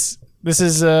is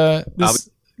go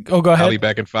ahead. I'll be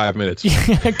back in 5 minutes. Are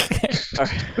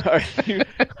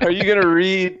you going to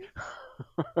read?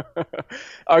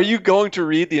 Are you going to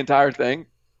read the entire thing?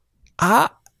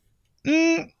 Let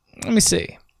me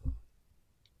see.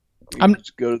 I'm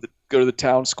just go to the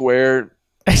town square.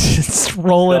 Just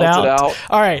roll it out.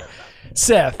 All right,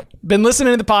 Seth. Been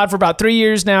listening to the pod for about 3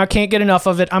 years now. Can't get enough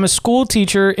of it. I'm a school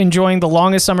teacher enjoying the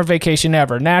longest summer vacation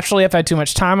ever. Naturally, I've had too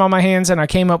much time on my hands, and I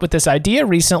came up with this idea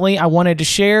recently. I wanted to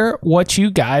share what you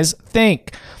guys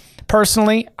think.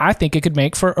 Personally, I think it could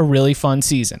make for a really fun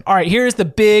season. All right, here's the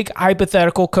big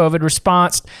hypothetical COVID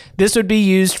response. This would be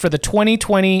used for the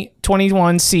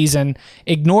 2020-21 season.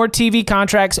 Ignore TV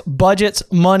contracts, budgets,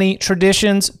 money,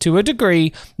 traditions to a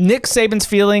degree, Nick Saban's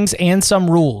feelings, and some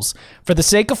rules. For the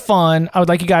sake of fun, I would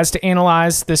like you guys to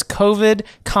analyze this COVID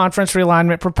conference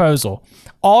realignment proposal.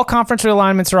 All conference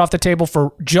realignments are off the table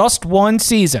for just one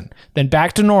season, then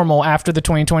back to normal after the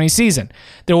 2020 season.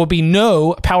 There will be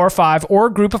no Power 5 or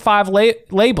Group of 5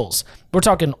 labels. We're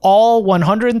talking all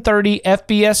 130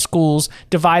 FBS schools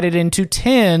divided into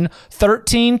 10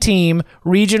 13-team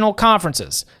regional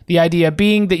conferences. The idea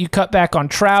being that you cut back on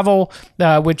travel,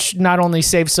 which not only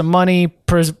saves some money,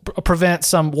 prevents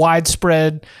some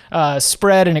widespread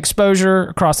spread and exposure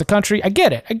across the country. I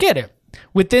get it.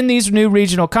 Within these new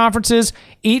regional conferences,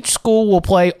 each school will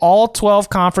play all 12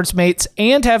 conference mates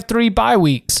and have 3 bye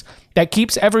weeks. That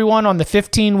keeps everyone on the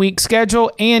 15-week schedule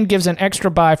and gives an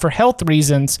extra bye for health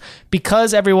reasons.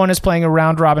 Because everyone is playing a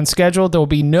round-robin schedule, there will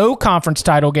be no conference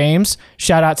title games.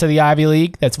 Shout out to the Ivy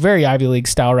League. That's very Ivy League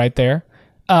style right there.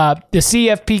 The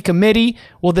CFP committee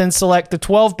will then select the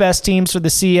 12 best teams for the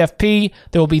CFP.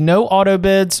 There will be no auto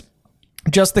bids,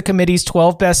 just the committee's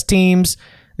 12 best teams.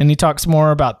 And he talks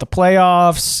more about the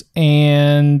playoffs,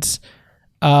 and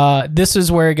this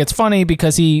is where it gets funny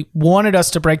because he wanted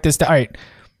us to break this down. All right,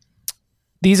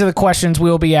 these are the questions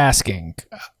we'll be asking.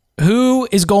 Who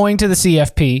is going to the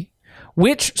CFP?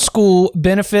 Which school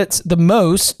benefits the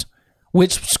most?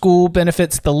 Which school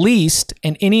benefits the least?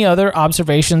 And any other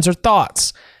observations or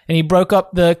thoughts? and he broke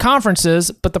up the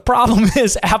conferences, but the problem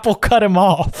is Apple cut him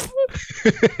off.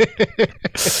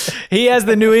 He has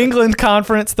the New England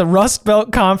Conference, the Rust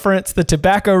Belt Conference, the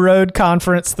Tobacco Road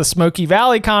Conference, the Smoky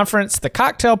Valley Conference, the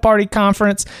Cocktail Party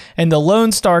Conference, and the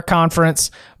Lone Star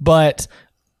Conference. But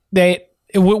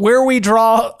where we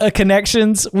draw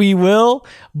connections, we will.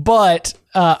 But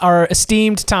our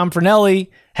esteemed Tom Fernelli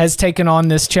has taken on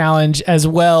this challenge as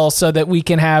well, so that we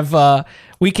can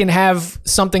have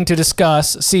something to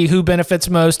discuss, see who benefits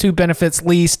most, who benefits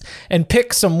least, and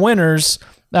pick some winners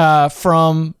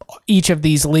from each of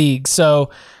these leagues. So,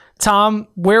 Tom,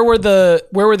 where were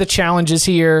the challenges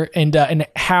here, and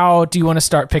how do you want to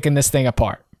start picking this thing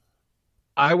apart?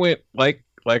 I went like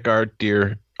our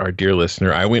dear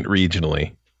listener. I went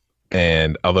regionally,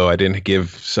 and although I didn't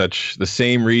give the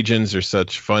same regions or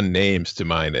such fun names to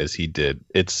mine as he did,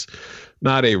 it's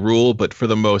not a rule, but for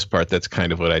the most part, that's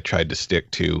kind of what I tried to stick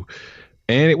to.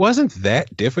 And it wasn't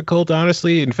that difficult,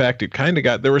 honestly. In fact,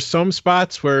 there were some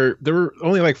spots where there were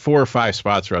only like 4 or 5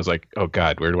 spots where I was like, oh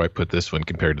God, where do I put this one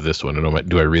compared to this one? And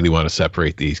do I really want to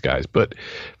separate these guys? But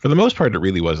for the most part, it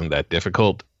really wasn't that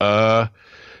difficult.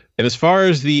 And as far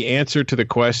as the answer to the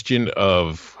question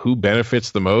of who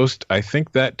benefits the most, I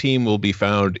think that team will be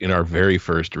found in our very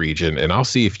first region, and I'll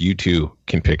see if you two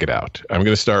can pick it out. I'm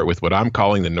going to start with what I'm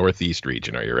calling the Northeast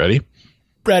region. Are you ready?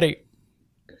 Ready.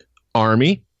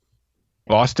 Army,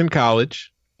 Boston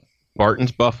College,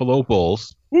 Barton's Buffalo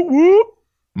Bulls,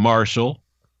 Marshall,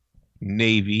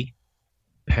 Navy,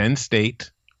 Penn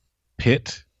State,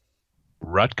 Pitt,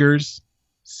 Rutgers,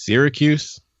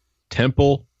 Syracuse,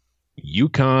 Temple,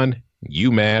 UConn,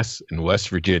 UMass, and West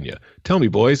Virginia. Tell me,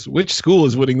 boys, which school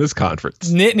is winning this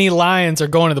conference? Nittany Lions are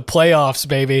going to the playoffs,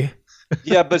 baby.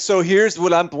 Yeah, but so here's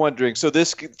what I'm wondering. So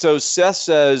Seth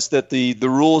says that the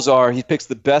rules are he picks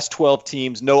the best 12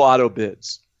 teams, no auto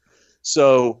bids.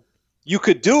 So you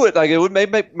could do it like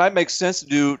might make sense to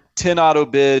do 10 auto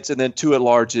bids and then 2 at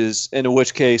larges, and in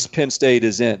which case Penn State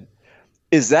is in.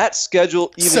 Is that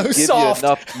schedule even give you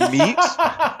enough meat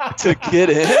to get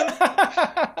in?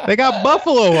 They got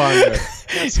Buffalo on there.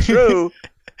 That's true.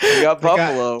 They got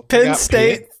Buffalo. Penn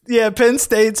State. Yeah, Penn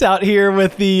State's out here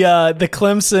with the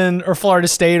Clemson or Florida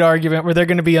State argument where they're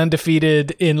going to be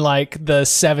undefeated in like the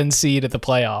 7 seed at the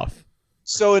playoff.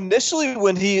 So initially,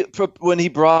 when he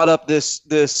brought up this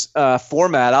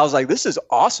format, I was like, "This is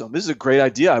awesome. This is a great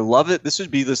idea. I love it. This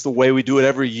should be the way we do it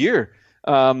every year."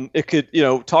 It could,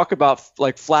 talk about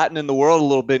like flattening the world a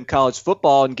little bit in college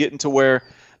football and getting to where,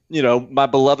 my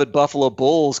beloved Buffalo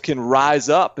Bulls can rise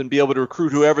up and be able to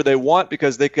recruit whoever they want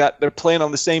because they're playing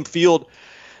on the same field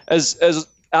as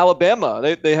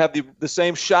Alabama. They have the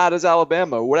same shot as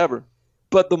Alabama or whatever.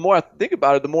 But the more I think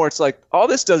about it, the more it's like all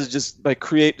this does is just like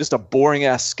create just a boring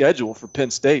ass schedule for Penn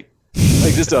State,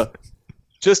 like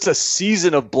just a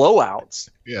season of blowouts.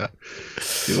 Yeah,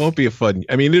 it won't be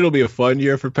it'll be a fun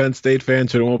year for Penn State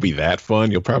fans, but it won't be that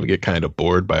fun. You'll probably get kind of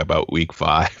bored by about week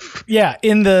 5. Yeah,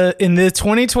 in the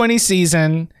 2020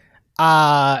 season,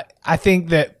 I think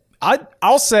that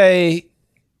I'll say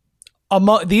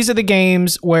these are the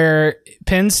games where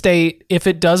Penn State, if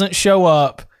it doesn't show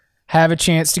up, have a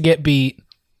chance to get beat.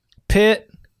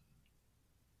 Pitt,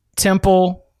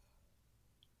 Temple,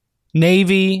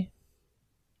 Navy,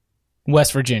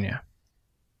 West Virginia.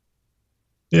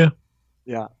 Yeah.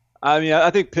 I mean, I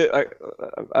think Pitt.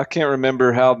 I can't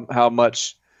remember how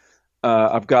much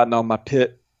I've gotten on my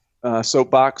Pitt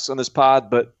soapbox on this pod,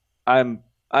 but I'm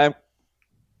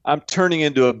turning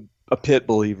into a Pitt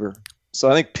believer.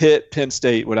 So I think Pitt, Penn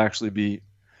State would actually be.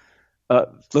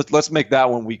 Let's make that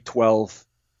one week 12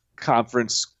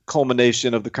 conference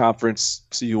culmination of the conference.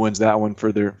 CU wins that one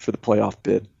for the playoff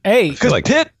bid. Hey,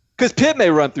 because Pitt may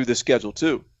run through the schedule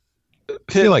too.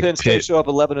 Penn State show up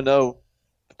 11-0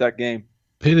 at that game.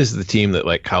 Pitt is the team that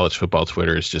like college football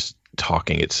Twitter is just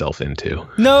talking itself into.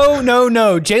 No.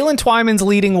 Jalen Twyman's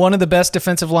leading one of the best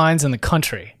defensive lines in the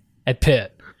country at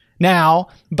Pitt. Now,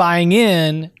 buying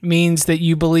in means that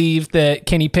you believe that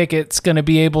Kenny Pickett's going to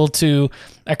be able to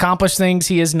accomplish things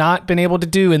he has not been able to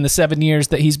do in the 7 years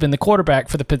that he's been the quarterback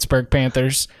for the Pittsburgh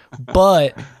Panthers.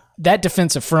 But that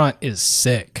defensive front is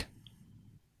sick.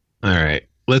 All right.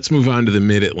 Let's move on to the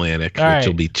Mid-Atlantic, which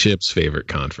will be Chip's favorite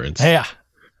conference. Yeah.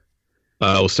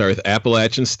 We'll start with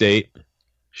Appalachian State,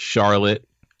 Charlotte,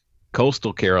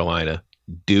 Coastal Carolina,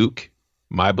 Duke,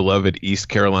 my beloved East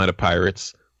Carolina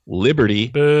Pirates, Liberty,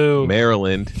 Boo.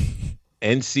 Maryland,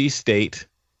 NC State,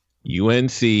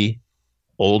 UNC,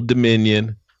 Old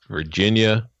Dominion,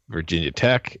 Virginia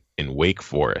Tech, and Wake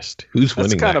Forest. Who's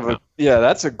winning that?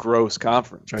 That's a gross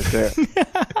conference right there.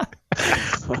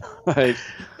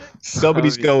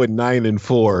 Somebody's going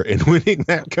 9-4 and winning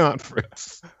that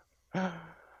conference.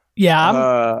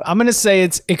 Yeah, I'm going to say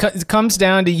it comes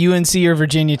down to UNC or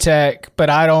Virginia Tech, but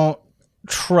I don't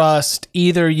trust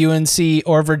either UNC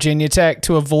or Virginia Tech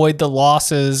to avoid the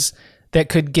losses that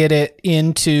could get it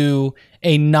into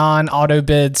a non-auto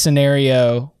bid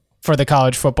scenario for the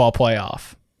college football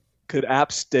playoff. Could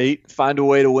App State find a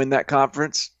way to win that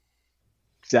conference?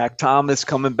 Zach Thomas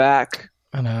coming back.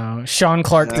 I know. Sean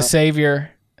Clark, the savior,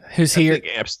 who's here. I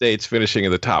think App State's finishing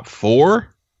in the top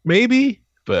 4, maybe.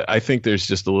 But I think there's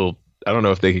just a little. I don't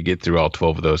know if they could get through all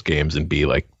 12 of those games and be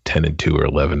like 10-2 or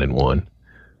 11-1.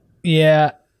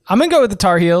 Yeah, I'm gonna go with the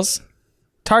Tar Heels.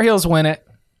 Tar Heels win it.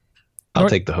 I'll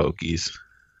take the Hokies.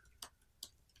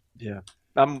 Yeah,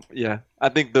 I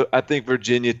think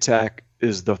Virginia Tech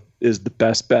is the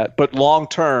best bet. But long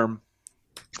term,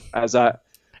 as I've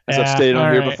stated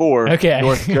on here before,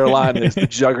 North Carolina is the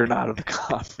juggernaut of the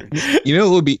conference. You know,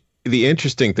 it would be. The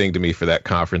interesting thing to me for that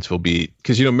conference will be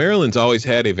because, Maryland's always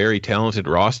had a very talented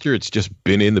roster. It's just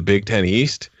been in the Big Ten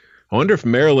East. I wonder if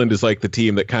Maryland is like the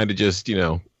team that kind of just,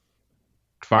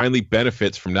 finally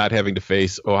benefits from not having to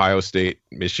face Ohio State,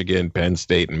 Michigan, Penn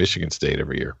State, and Michigan State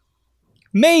every year.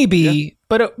 Maybe,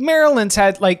 but Maryland's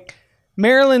had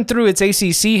Maryland through its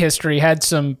ACC history had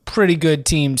some pretty good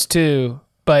teams too,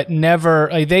 but never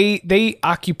they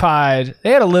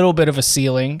had a little bit of a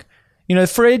ceiling.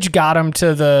 Fridge got them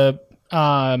to the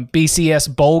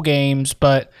BCS bowl games,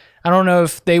 but I don't know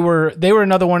if they were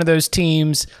another one of those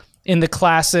teams in the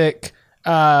classic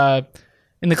ACC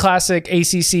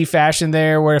fashion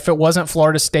there, where if it wasn't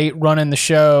Florida State running the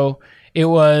show, it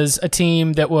was a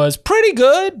team that was pretty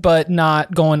good, but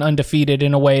not going undefeated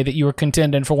in a way that you were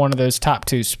contending for one of those top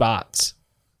 2 spots.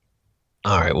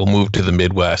 All right, we'll move to the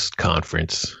Midwest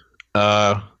Conference.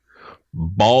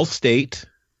 Ball State,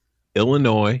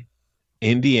 Illinois,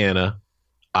 Indiana,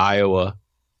 Iowa,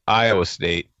 Iowa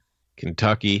State,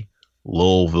 Kentucky,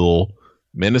 Louisville,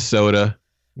 Minnesota,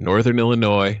 Northern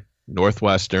Illinois,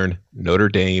 Northwestern, Notre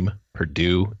Dame,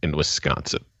 Purdue, and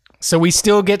Wisconsin. So we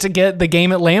still get the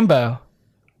game at Lambeau.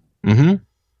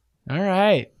 Mm-hmm. All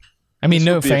right. I mean,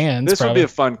 no fans. This will be a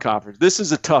fun conference. This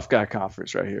is a tough guy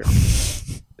conference right here.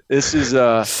 This is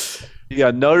you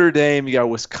got Notre Dame, you got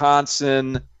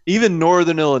Wisconsin, even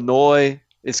Northern Illinois.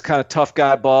 It's kind of tough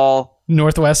guy ball.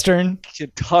 Northwestern.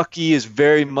 Kentucky is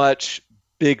very much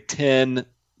Big Ten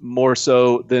more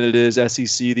so than it is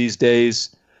SEC these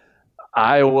days.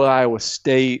 Iowa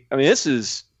State. I mean, that's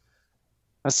a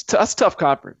tough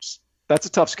conference. That's a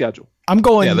tough schedule. I'm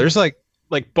going. Yeah, there's like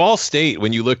Ball State.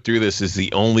 When you look through this, is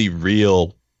the only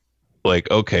real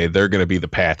okay, they're going to be the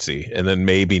patsy, and then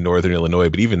maybe Northern Illinois,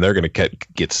 but even they're going to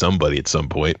get somebody at some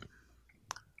point.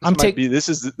 This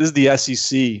is the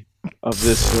SEC of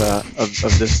this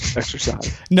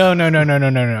exercise. No.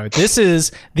 This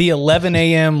is the 11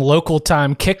 a.m. local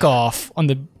time kickoff on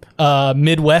the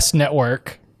Midwest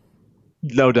Network.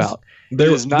 No doubt.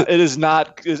 It is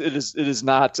not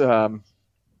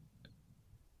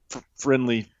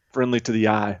friendly to the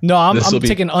eye. No, I'm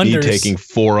taking unders. Taking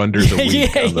 4 unders a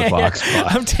week on the Fox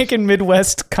spot. I'm taking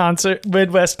Midwest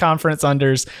Conference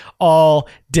unders all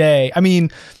day. I mean,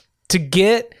 to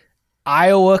get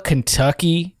Iowa,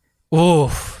 Kentucky. Ooh,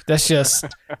 that's just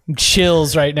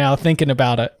chills right now thinking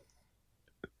about it.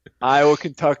 Iowa,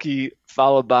 Kentucky,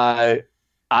 followed by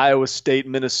Iowa State,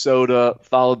 Minnesota,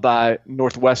 followed by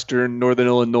Northwestern, Northern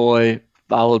Illinois,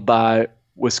 followed by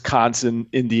Wisconsin,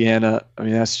 Indiana. I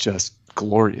mean, that's just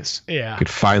glorious. Yeah. Could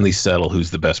finally settle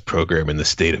who's the best program in the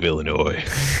state of Illinois.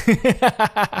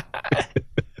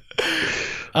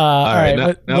 All right,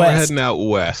 now we're heading out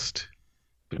west,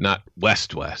 but not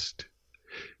west.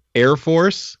 Air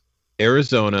Force,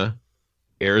 Arizona,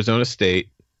 Arizona State,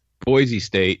 Boise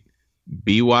State,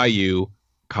 BYU,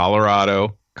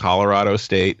 Colorado, Colorado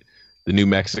State, the New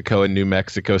Mexico and New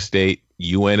Mexico State,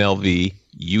 UNLV,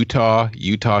 Utah,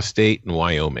 Utah State, and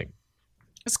Wyoming.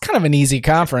 It's kind of an easy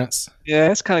conference.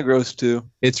 Yeah, it's kind of gross too.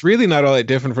 It's really not all that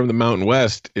different from the Mountain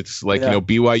West. It's like,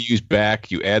 BYU's back.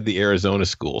 You add the Arizona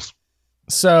schools.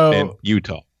 So and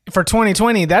Utah. For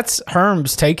 2020, that's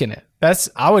Herm's taking it.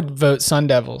 I would vote Sun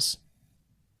Devils.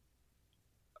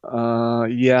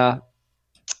 Yeah.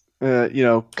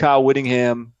 Kyle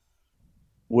Whittingham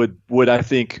would I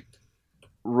think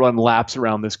run laps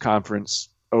around this conference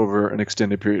over an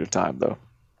extended period of time, though.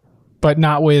 But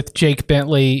not with Jake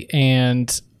Bentley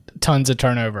and tons of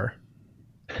turnover.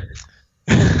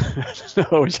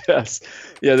 Oh, yes.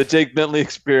 Yeah, the Jake Bentley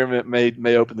experiment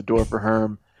may open the door for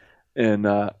Herm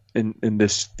in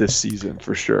this season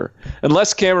for sure.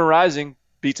 Unless Cameron Rising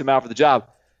beats him out for the job.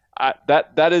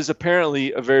 That is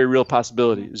apparently a very real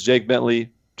possibility. Is Jake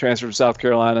Bentley, transfer from South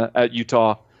Carolina at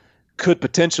Utah, could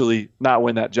potentially not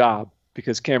win that job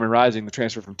because Cameron Rising, the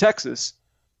transfer from Texas,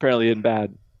 apparently isn't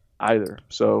bad either.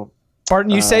 So,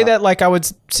 Barton, you say that like I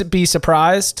would be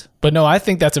surprised, but no, I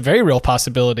think that's a very real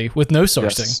possibility with no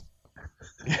sourcing. Yes.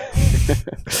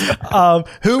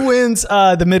 Who wins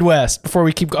the Midwest? Before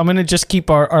we keep, I'm going to just keep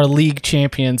our league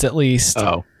champions at least.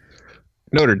 Oh,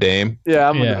 Notre Dame. Yeah,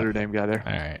 I'm a Notre Dame guy there.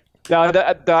 All right. Now,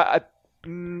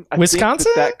 I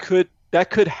Wisconsin? think that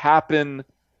could happen.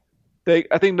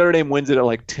 I think Notre Dame wins it at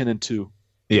like 10-2.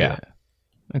 Yeah.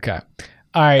 Okay.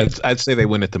 All right. I'd say they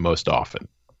win it the most often.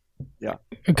 Yeah.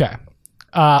 Okay.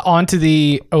 On to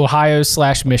the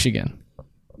Ohio/Michigan.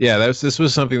 Yeah, this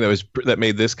was something that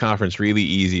made this conference really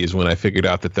easy, is when I figured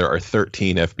out that there are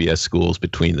 13 FBS schools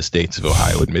between the states of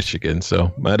Ohio and Michigan,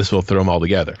 so might as well throw them all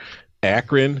together.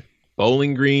 Akron,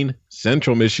 Bowling Green,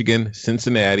 Central Michigan,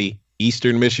 Cincinnati,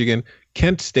 Eastern Michigan,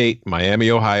 Kent State, Miami,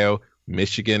 Ohio,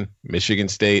 Michigan, Michigan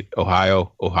State,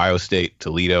 Ohio, Ohio State,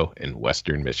 Toledo, and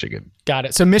Western Michigan. Got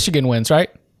it. So Michigan wins,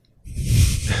 right?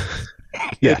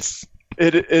 Yes.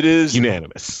 It is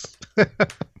unanimous.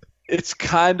 It's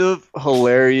kind of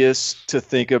hilarious to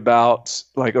think about,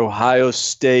 like Ohio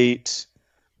State,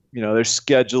 they're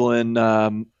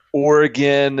scheduling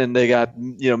Oregon, and they got,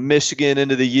 Michigan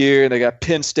into the year, and they got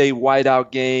Penn State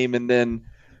whiteout game, and then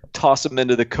toss them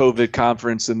into the COVID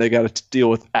conference, and they got to deal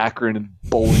with Akron and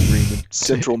Bowling Green and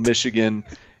Central Michigan,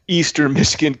 Eastern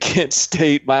Michigan, Kent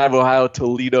State, Miami, Ohio,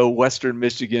 Toledo, Western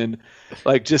Michigan.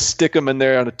 Like, just stick them in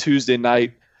there on a Tuesday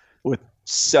night with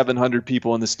 700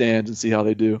 people in the stands and see how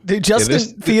they do. Dude,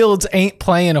 Justin Fields ain't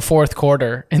playing a fourth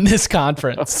quarter in this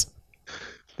conference.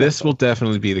 This will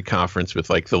definitely be the conference with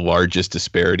like the largest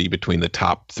disparity between the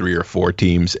top 3 or 4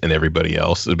 teams and everybody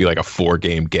else. It'll be like a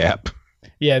 4-game gap.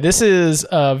 Yeah, this is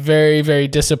a very, very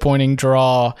disappointing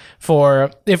draw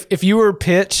for if you were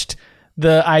pitched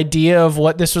the idea of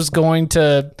what this was going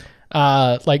to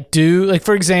do. Like,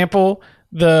 for example,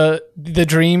 the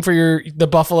dream for the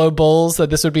Buffalo Bulls, that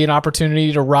this would be an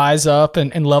opportunity to rise up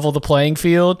and level the playing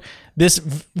field. This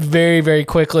very, very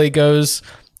quickly goes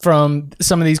from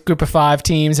some of these group of 5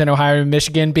 teams in Ohio and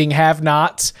Michigan being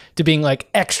have-nots to being like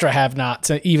extra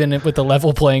have-nots, even with the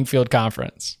level playing field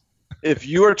conference. If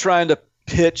you are trying to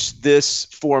pitch this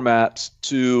format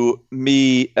to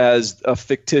me as a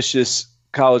fictitious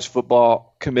college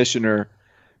football commissioner,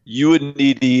 you would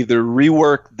need to either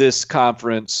rework this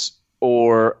conference,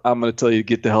 or I'm going to tell you to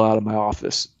get the hell out of my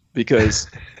office, because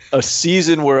a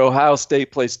season where Ohio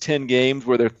State plays 10 games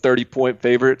where they're 30-point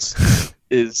favorites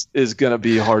is going to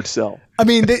be a hard sell. I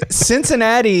mean,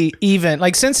 Cincinnati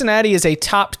is a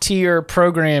top-tier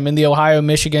program in the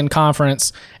Ohio-Michigan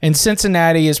conference, and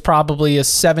Cincinnati is probably a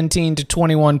 17 to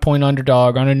 21-point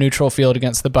underdog on a neutral field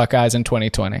against the Buckeyes in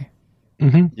 2020.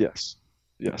 Mm-hmm. Yes.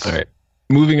 All right.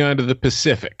 Moving on to the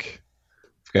Pacific.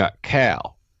 We've got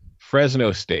Cal,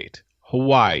 Fresno State,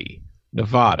 Hawaii,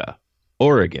 Nevada,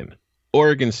 Oregon,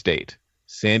 Oregon State,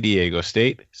 San Diego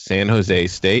State, San Jose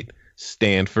State,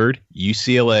 Stanford,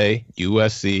 UCLA,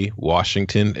 USC,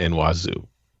 Washington, and Wazoo.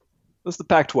 That's the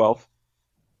Pac-12.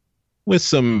 With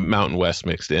some Mountain West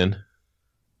mixed in.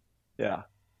 Yeah.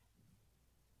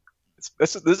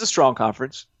 This is a strong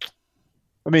conference.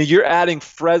 I mean, you're adding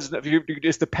Fresno.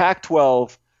 It's the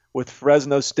Pac-12 with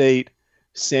Fresno State,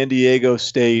 San Diego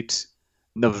State,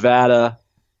 Nevada,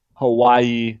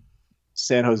 Hawaii,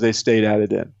 San Jose State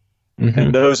added in. Mm-hmm.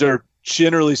 And those are,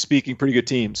 generally speaking, pretty good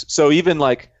teams. So even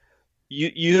like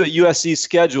USC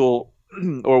schedule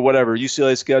or whatever,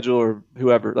 UCLA schedule or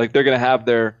whoever, like they're going to have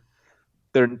their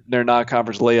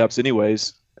non-conference layups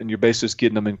anyways, and you're basically just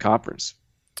getting them in conference.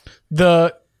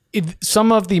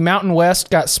 Some of the Mountain West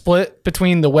got split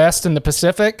between the West and the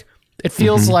Pacific. It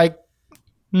feels like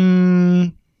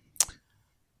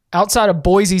outside of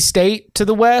Boise State to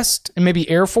the West and maybe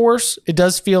Air Force, it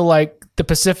does feel like the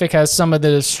Pacific has some of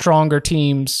the stronger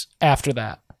teams after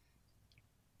that.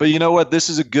 But you know what? This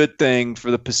is a good thing for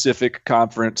the Pacific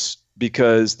Conference,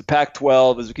 because the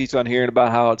Pac-12, as we keep on hearing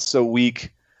about how it's so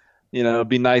weak, it'd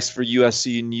be nice for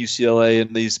USC and UCLA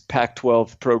and these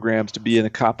Pac-12 programs to be in a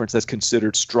conference that's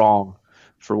considered strong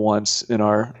for once in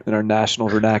our national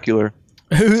vernacular.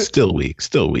 Still weak.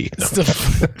 No.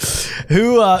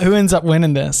 Who ends up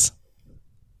winning this?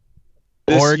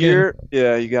 Oregon? Year,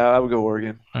 yeah, I would go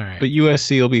Oregon. All right. But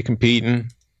USC will be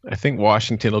competing. I think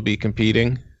Washington will be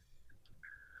competing.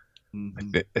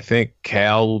 I think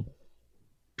Cal will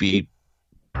be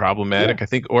problematic. Yeah. I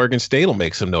think Oregon State will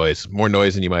make some noise, more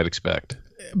noise than you might expect.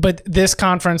 But this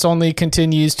conference only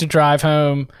continues to drive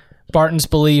home Barton's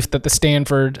belief that the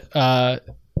Stanford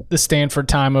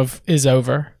time is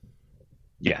over.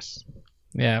 Yes.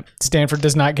 Yeah, Stanford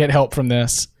does not get help from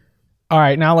this. All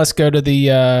right, now let's go to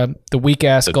the weak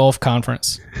ass Gulf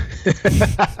Conference.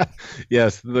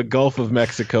 Yes, the Gulf of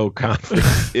Mexico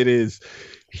Conference. It is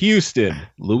Houston,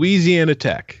 Louisiana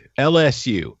Tech,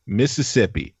 LSU,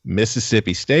 Mississippi,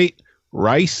 Mississippi State,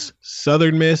 Rice,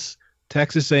 Southern Miss,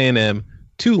 Texas A&M,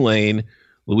 Tulane,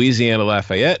 Louisiana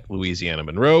Lafayette, Louisiana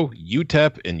Monroe,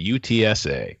 UTEP, and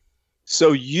UTSA.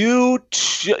 So you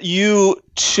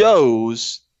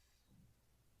chose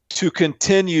to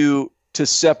continue to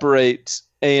separate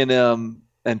A&M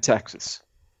and Texas.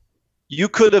 You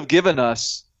could have given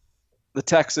us the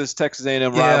Texas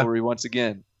A&M rivalry once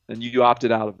again, and you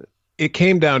opted out of it. It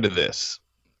came down to this,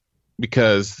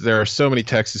 because there are so many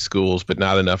Texas schools, but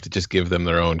not enough to just give them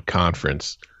their own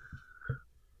conference.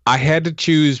 I had to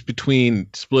choose between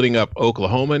splitting up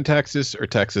Oklahoma and Texas or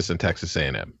Texas and Texas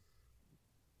A&M.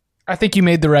 I think you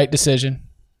made the right decision.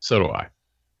 So do I.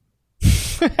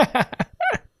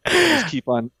 Just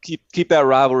keep that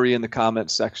rivalry in the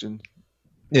comments section.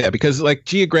 Yeah, because like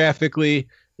geographically,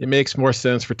 it makes more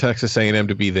sense for Texas A&M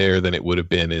to be there than it would have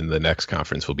been in the next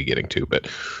conference we'll be getting to. But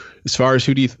as far as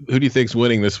who do you think's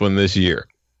winning this one this year?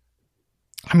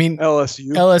 I mean,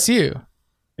 LSU.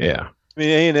 Yeah. I mean,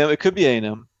 A&M. It could be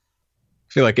A&M. I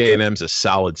feel like A&M's a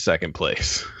solid second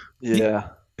place. Yeah.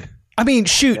 I mean,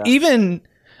 shoot, even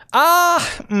I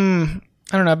don't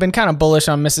know. I've been kind of bullish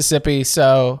on Mississippi,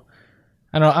 so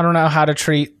I don't know how to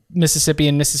treat Mississippi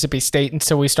and Mississippi State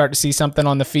until we start to see something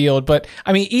on the field. But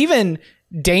I mean, even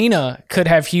Dana could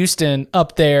have Houston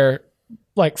up there,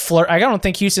 like I don't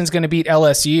think Houston's going to beat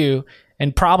LSU,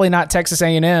 and probably not Texas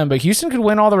A&M, but Houston could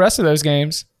win all the rest of those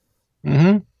games.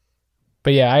 Mm-hmm.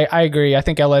 But yeah, I agree. I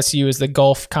think LSU is the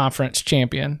Gulf Conference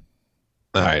champion.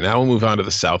 All right, now we'll move on to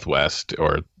the Southwest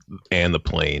and the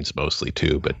Plains mostly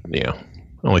too, but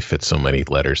only fits so many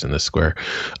letters in this square.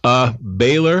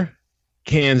 Baylor,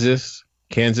 Kansas,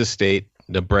 Kansas State,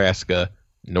 Nebraska,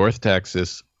 North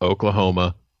Texas,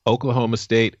 Oklahoma, Oklahoma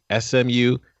State,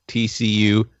 SMU,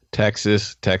 TCU,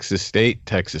 Texas, Texas State,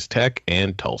 Texas Tech,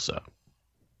 and Tulsa.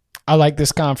 I like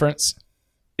this conference.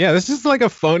 Yeah, this is like a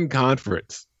fun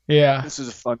conference. Yeah. This is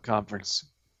a fun conference.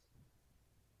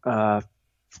 Kind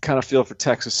of feel for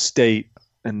Texas State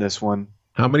in this one.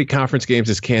 How many conference games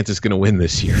is Kansas going to win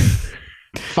this year?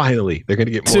 Finally, they're going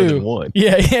to get more than one.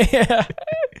 Yeah.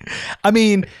 I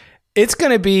mean, it's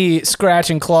going to be scratch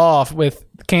and claw with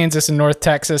Kansas and North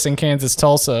Texas and Kansas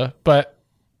Tulsa, but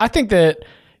I think that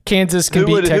Kansas can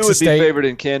beat Texas State. Who would be favored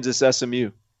in Kansas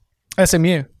SMU?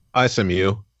 SMU.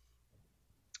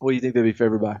 What do you think they'd be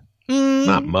favored by?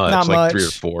 Not much, like 3 or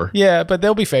 4. Yeah, but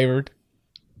they'll be favored.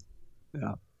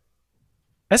 Yeah.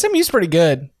 SMU's pretty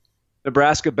good.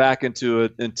 Nebraska back into a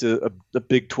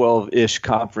Big 12-ish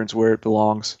conference where it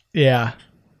belongs. Yeah.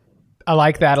 I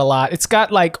like that a lot. It's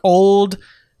got like old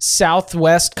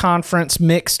Southwest Conference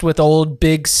mixed with old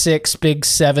Big 6, Big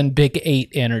 7, Big 8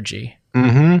 energy.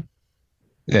 Mm-hmm.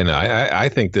 Yeah, no, I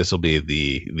think this will be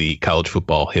the college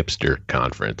football hipster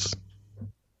conference.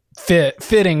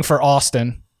 Fitting for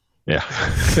Austin. Yeah.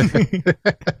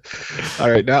 All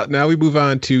right, now we move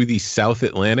on to the South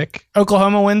Atlantic.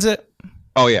 Oklahoma wins it.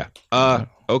 Oh yeah,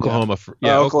 Oklahoma.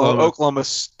 Oklahoma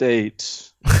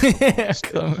State.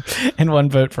 And one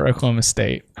vote for Oklahoma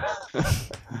State. All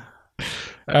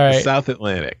right. South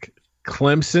Atlantic: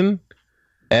 Clemson,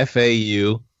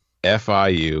 FAU,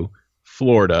 FIU,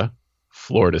 Florida,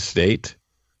 Florida State,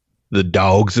 the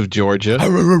Dogs of Georgia,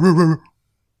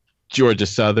 Georgia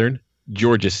Southern,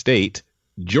 Georgia State,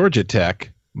 Georgia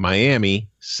Tech, Miami,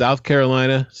 South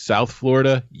Carolina, South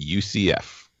Florida,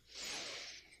 UCF.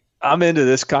 I'm into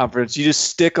this conference. You just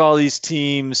stick all these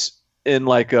teams in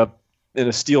in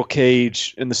a steel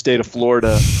cage in the state of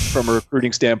Florida from a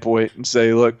recruiting standpoint and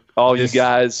say, look, you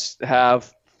guys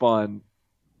have fun.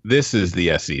 This is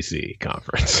the SEC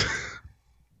conference.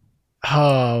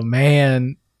 Oh,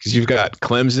 man. Because you've got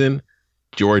Clemson,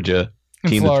 Georgia,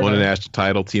 team that's won a national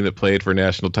title, team that played for a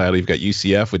national title. You've got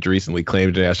UCF, which recently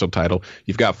claimed a national title.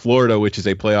 You've got Florida, which is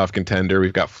a playoff contender.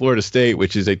 We've got Florida State,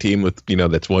 which is a team with,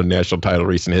 that's won national title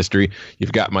recent history.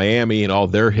 You've got Miami and all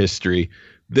their history.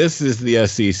 This is the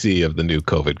SEC of the new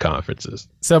COVID conferences.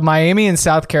 So Miami and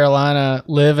South Carolina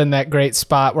live in that great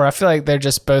spot where I feel like they're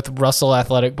just both Russell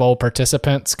Athletic Bowl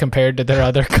participants compared to their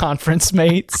other conference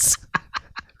mates.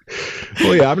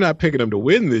 Well, yeah, I'm not picking them to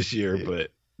win this year, but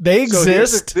they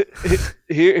exist. So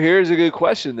here's a good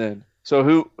question then. So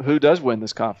who does win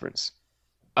this conference?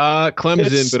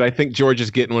 Clemson, but I think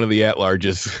Georgia's getting one of the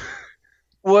at-larges.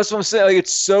 Well, that's what I'm saying.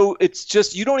 It's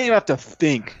just you don't even have to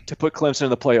think to put Clemson in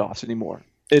the playoffs anymore.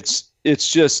 It's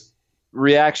just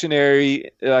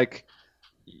reactionary. Like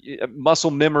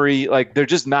muscle memory. Like, they're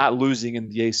just not losing in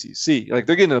the ACC. Like,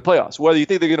 they're getting to the playoffs. Whether you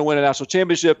think they're going to win a national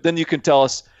championship, then you can tell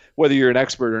us whether you're an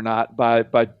expert or not by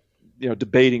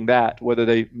debating that, whether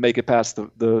they make it past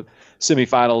the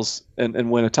semifinals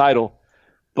and win a title.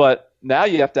 But now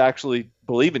you have to actually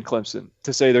believe in Clemson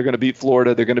to say they're going to beat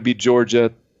Florida, they're going to beat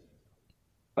Georgia.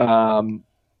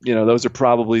 Those are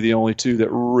probably the only two that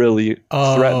really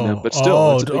threaten them. But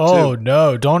still, it's a big two.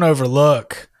 No, don't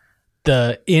overlook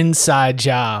the inside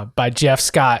job by Jeff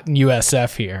Scott and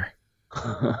USF here.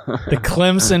 The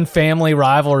Clemson family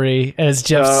rivalry, as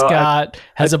Jeff Scott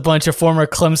has a bunch of former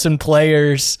Clemson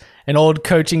players and old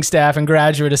coaching staff and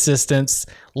graduate assistants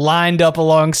lined up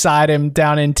alongside him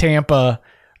down in Tampa,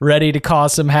 ready to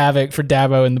cause some havoc for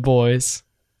Dabo and the boys.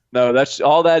 No, that's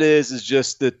all that is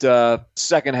just that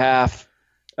second half,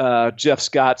 Jeff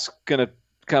Scott's going to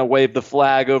kind of wave the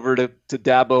flag over to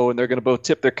Dabo, and they're going to both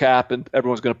tip their cap, and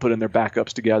everyone's going to put in their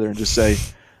backups together and just say,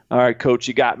 all right, coach,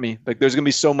 you got me. Like, there's going to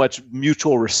be so much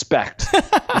mutual respect in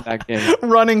that game.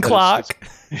 Running clock.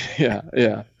 Yeah.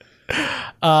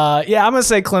 I'm going to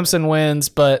say Clemson wins,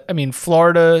 but, I mean,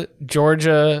 Florida,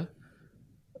 Georgia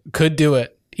could do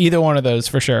it. Either one of those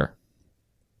for sure.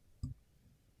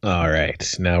 All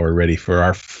right. Now we're ready for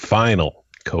our final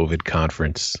COVID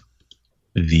conference.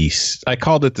 I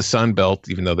called it the Sun Belt,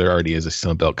 even though there already is a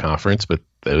Sun Belt conference, but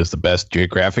that was the best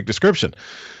geographic description.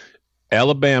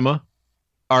 Alabama,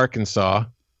 Arkansas,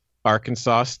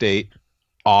 Arkansas State,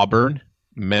 Auburn,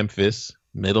 Memphis,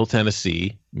 Middle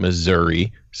Tennessee,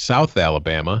 Missouri, South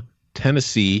Alabama,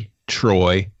 Tennessee,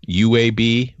 Troy,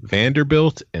 UAB,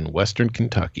 Vanderbilt, and Western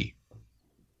Kentucky.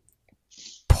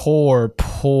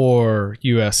 Poor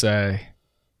USA.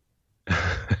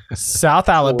 South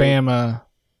Alabama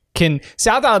can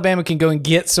go and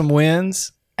get some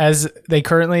wins as they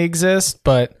currently exist,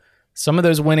 but some of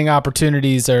those winning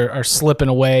opportunities are slipping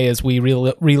away as we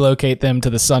relocate them to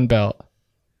the Sun Belt.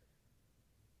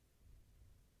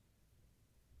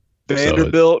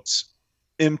 Vanderbilt,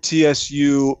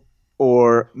 MTSU,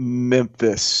 or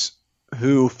Memphis,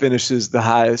 who finishes the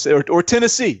highest, or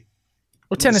Tennessee.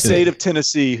 Or Tennessee. The state of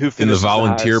Tennessee, who finishes in the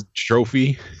volunteer highest.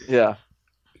 trophy. Yeah.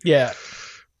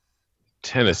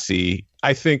 Tennessee.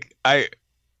 I think I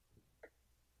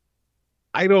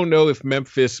don't know if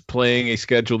Memphis playing a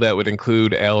schedule that would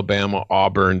include Alabama,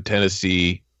 Auburn,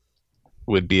 Tennessee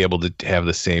would be able to have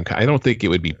the same. I don't think it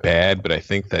would be bad, but I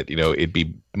think that, it'd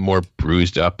be more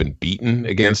bruised up and beaten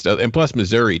against. And plus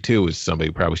Missouri too is somebody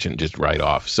who probably shouldn't just write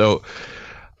off. So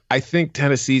I think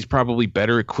Tennessee's probably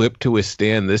better equipped to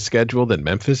withstand this schedule than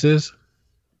Memphis is.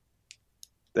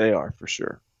 They are, for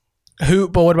sure.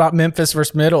 But what about Memphis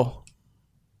versus Middle?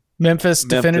 Memphis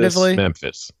definitively?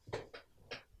 Memphis.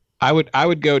 I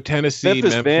would go Tennessee,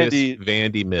 Memphis,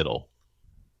 Vandy, Middle.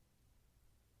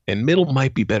 And Middle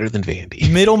might be better than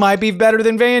Vandy. Middle might be better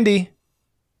than Vandy.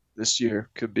 This year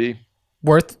could be.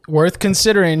 Worth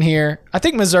considering here. I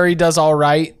think Missouri does all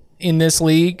right in this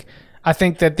league. I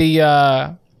think that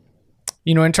the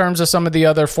in terms of some of the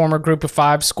other former Group of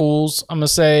Five schools, I'm going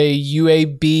to say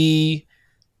UAB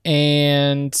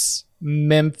and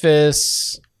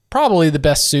Memphis probably the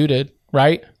best suited,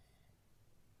 right?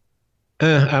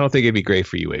 I don't think it'd be great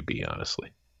for UAB,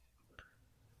 honestly.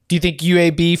 Do you think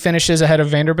UAB finishes ahead of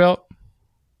Vanderbilt?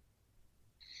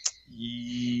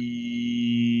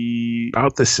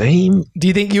 About the same. Do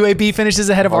you think UAB finishes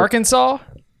ahead of Arkansas?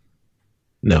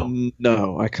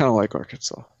 No, I kind of like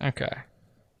Arkansas. Okay.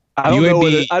 I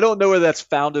don't know whether that's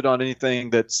founded on anything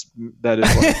that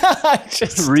is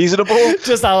just reasonable. I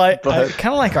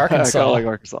kind of like Arkansas. I kind of like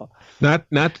Arkansas.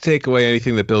 Not to take away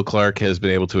anything that Bill Clark has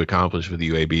been able to accomplish with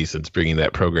UAB since bringing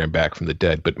that program back from the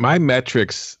dead, but my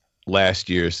metrics last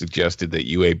year suggested that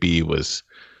UAB was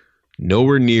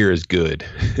nowhere near as good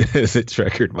as its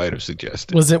record might have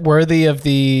suggested. Was it worthy of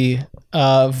the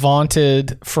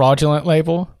vaunted fraudulent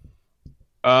label?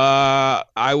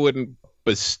 I wouldn't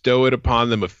bestow it upon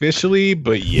them officially,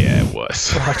 but yeah, it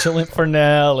was. Fraudulent for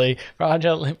Nelly. All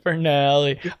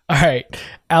right.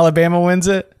 Alabama wins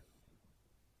it?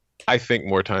 I think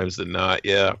more times than not,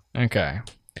 yeah. Okay.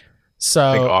 So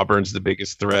I think Auburn's the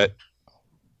biggest threat,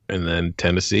 and then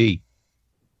Tennessee.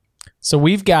 So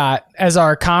we've got, as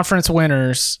our conference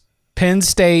winners, Penn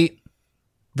State,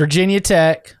 Virginia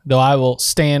Tech, though I will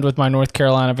stand with my North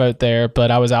Carolina vote there, but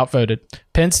I was outvoted.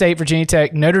 Penn State, Virginia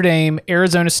Tech, Notre Dame,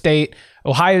 Arizona State,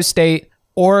 Ohio State,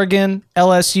 Oregon,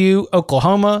 LSU,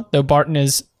 Oklahoma, though Barton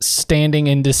is standing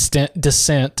in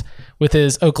dissent with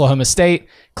his Oklahoma State,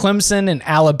 Clemson, and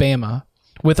Alabama.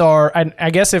 With our,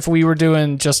 I guess if we were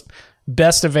doing just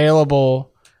best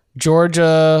available,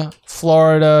 Georgia,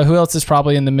 Florida, who else is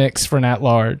probably in the mix for an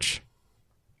at-large?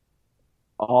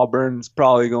 Auburn's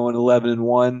probably going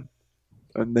 11-1,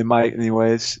 and they might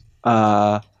anyways.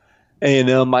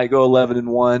 A&M might go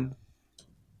 11-1.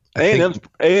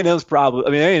 A&M's probably. I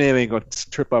mean, A&M ain't going to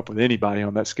trip up with anybody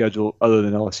on that schedule other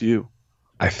than LSU.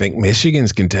 I think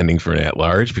Michigan's contending for an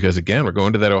at-large because, again, we're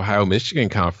going to that Ohio-Michigan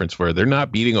conference where they're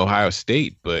not beating Ohio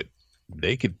State, but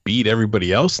they could beat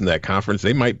everybody else in that conference.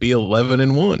 They might be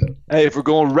 11-1. Hey, if we're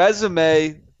going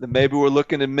resume, then maybe we're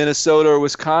looking at Minnesota or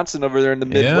Wisconsin over there in the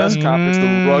Midwest Conference,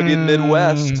 the rugged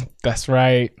Midwest. That's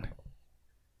right.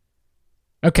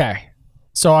 Okay.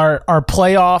 So our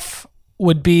playoff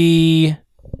would be,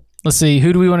 let's see,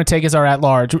 who do we want to take as our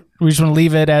at-large? We just want to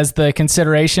leave it as the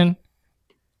consideration?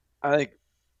 I think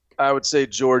I would say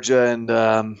Georgia and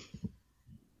I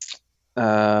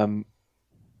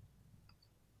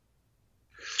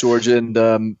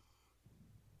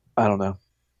don't know.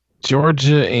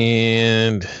 Georgia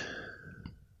and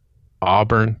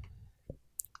Auburn.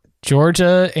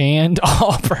 Georgia and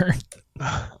Auburn.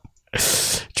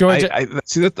 Georgia.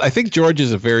 I think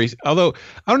Georgia's although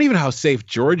I don't even know how safe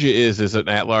Georgia is as an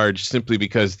at-large simply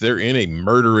because they're in a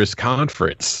murderous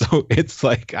conference. So it's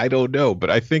like, I don't know. But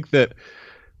I think that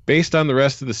based on the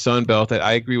rest of the Sun Belt, that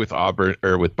I agree with Auburn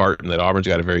or with Barton that Auburn's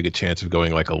got a very good chance of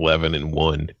going like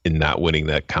 11-1 and not winning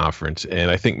that conference.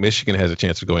 And I think Michigan has a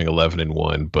chance of going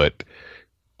 11-1. But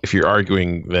if you're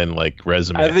arguing then like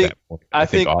resume, I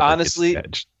think honestly,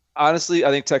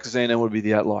 I think Texas A&M would be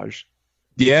the at-large.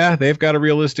 Yeah, they've got a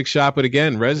realistic shot, but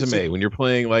again, resume when you're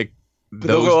playing like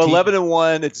they'll go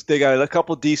 11-1. They got a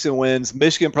couple decent wins.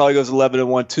 Michigan probably goes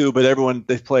 11-1 too, but everyone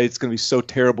they've played it's going to be so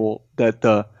terrible that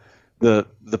the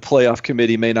playoff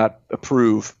committee may not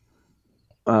approve.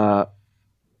 I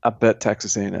bet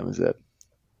Texas A&M is it.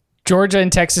 Georgia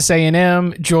and Texas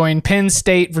A&M join Penn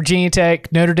State, Virginia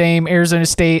Tech, Notre Dame, Arizona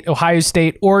State, Ohio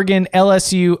State, Oregon,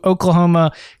 LSU,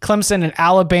 Oklahoma, Clemson, and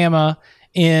Alabama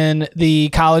in the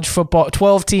college football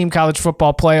 12-team college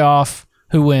football playoff.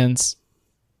 Who wins?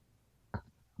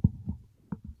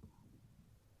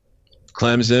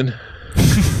 Clemson.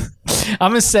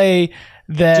 I'm gonna say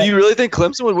that. Do you really think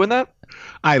Clemson would win that?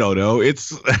 I don't know.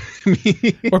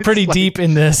 We're pretty deep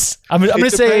in this. I'm gonna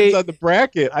say depends on the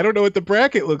bracket. I don't know what the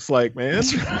bracket looks like, man.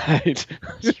 That's right.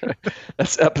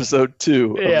 That's episode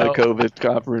 2 of the COVID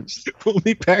conference. We'll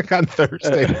be back on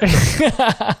Thursday.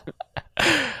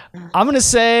 I'm gonna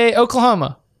say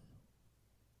Oklahoma.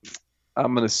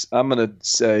 I'm gonna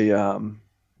say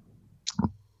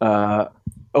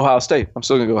Ohio State. I'm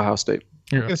still gonna go Ohio State.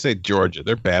 I'm going to say Georgia.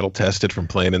 They're battle-tested from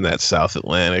playing in that South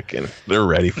Atlantic, and they're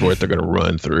ready for it. They're going to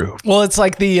run through. Well, it's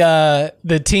like the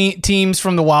teams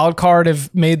from the wild card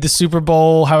have made the Super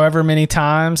Bowl however many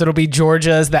times. It'll be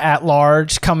Georgia as the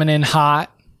at-large coming in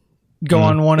hot, go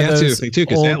on one of those. That's the thing, too,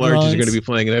 because at-larges are going to be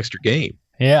playing an extra game.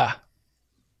 Yeah.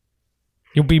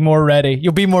 You'll be more ready.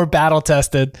 You'll be more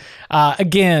battle-tested.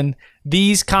 Again,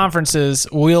 these conferences,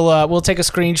 we'll take a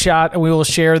screenshot and we will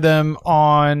share them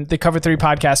on the Cover 3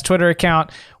 Podcast Twitter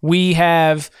account. We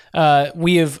have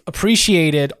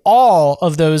appreciated all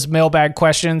of those mailbag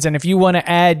questions, and if you want to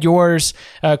add yours,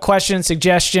 question,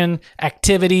 suggestion,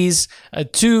 activities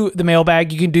to the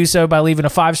mailbag, you can do so by leaving a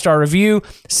 5-star review.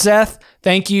 Seth,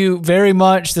 thank you very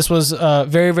much. This was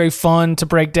very, very fun to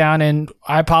break down, and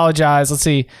I apologize. Let's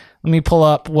see. Let me pull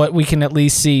up what we can at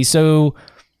least see. So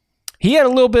he had a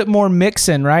little bit more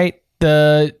mixing, right?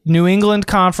 The New England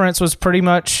Conference was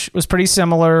pretty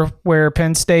similar, where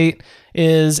Penn State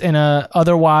is in a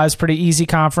otherwise pretty easy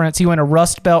conference. He went a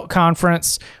Rust Belt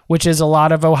Conference, which is a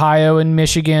lot of Ohio and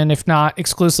Michigan, if not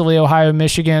exclusively Ohio,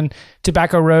 Michigan.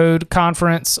 Tobacco Road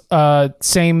Conference,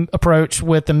 same approach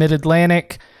with the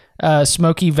Mid-Atlantic.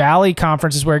 Smoky Valley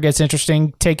Conference is where it gets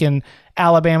interesting, taking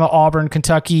Alabama, Auburn,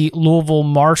 Kentucky, Louisville,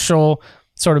 Marshall,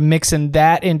 sort of mixing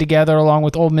that in together along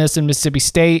with Ole Miss and Mississippi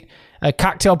State. A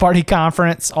Cocktail Party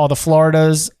Conference, all the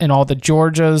Floridas and all the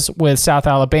Georgias with South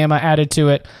Alabama added to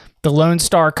it. The Lone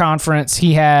Star Conference,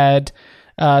 he had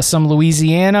some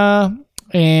Louisiana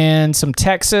and some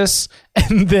Texas,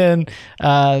 and then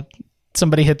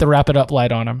somebody hit the wrap it up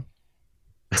light on him.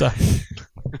 So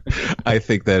I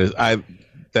think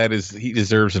he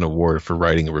deserves an award for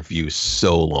writing a review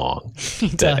so long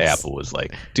that Apple was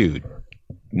like, dude,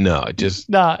 no, just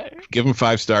give him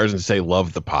 5 stars and say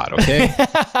love the pod, okay?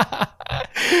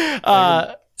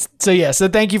 So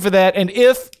thank you for that. And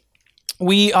if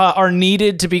we are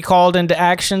needed to be called into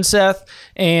action, Seth,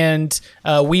 and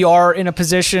we are in a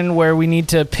position where we need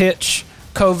to pitch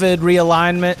COVID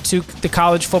realignment to the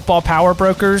college football power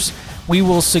brokers, we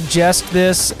will suggest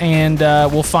this, and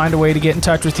we'll find a way to get in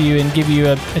touch with you and give you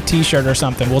a t-shirt or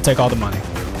something. We'll take all the money.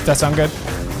 Does that sound good?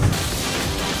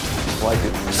 like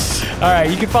it. All right,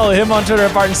 you can follow him on Twitter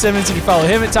at Barton Simmons. You can follow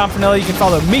him at Tom Fernelli. You can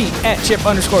follow me at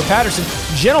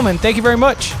Chip_Patterson. Gentlemen, thank you very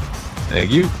much.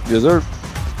 Thank you. Yes, sir.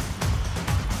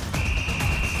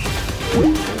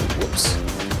 Whoops.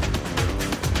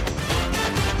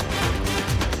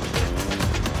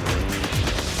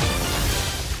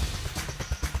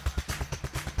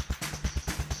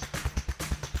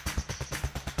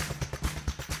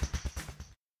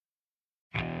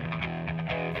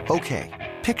 Okay,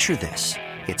 picture this.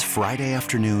 It's Friday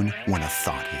afternoon when a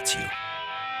thought hits you.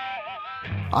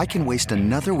 I can waste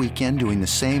another weekend doing the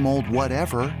same old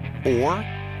whatever, or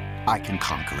I can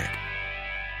conquer it.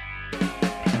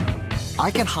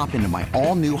 I can hop into my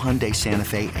all-new Hyundai Santa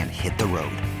Fe and hit the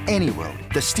road. Any road.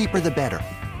 The steeper, the better.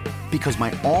 Because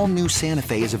my all-new Santa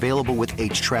Fe is available with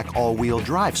H-Track all-wheel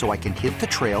drive, so I can hit the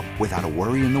trail without a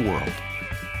worry in the world.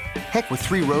 Heck, with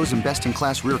 3 rows and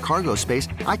best-in-class rear cargo space,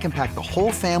 I can pack the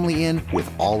whole family in with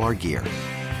all our gear.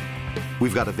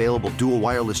 We've got available dual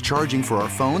wireless charging for our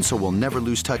phones, so we'll never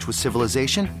lose touch with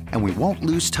civilization, and we won't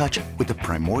lose touch with the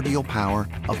primordial power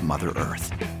of Mother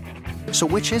Earth. So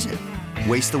which is it?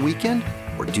 Waste the weekend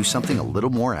or do something a little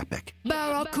more epic?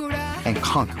 And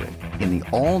conquer it in the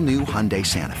all-new Hyundai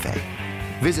Santa Fe.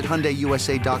 Visit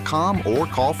HyundaiUSA.com or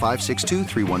call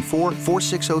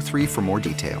 562-314-4603 for more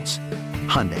details.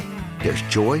 Hyundai, there's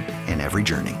joy in every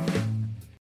journey.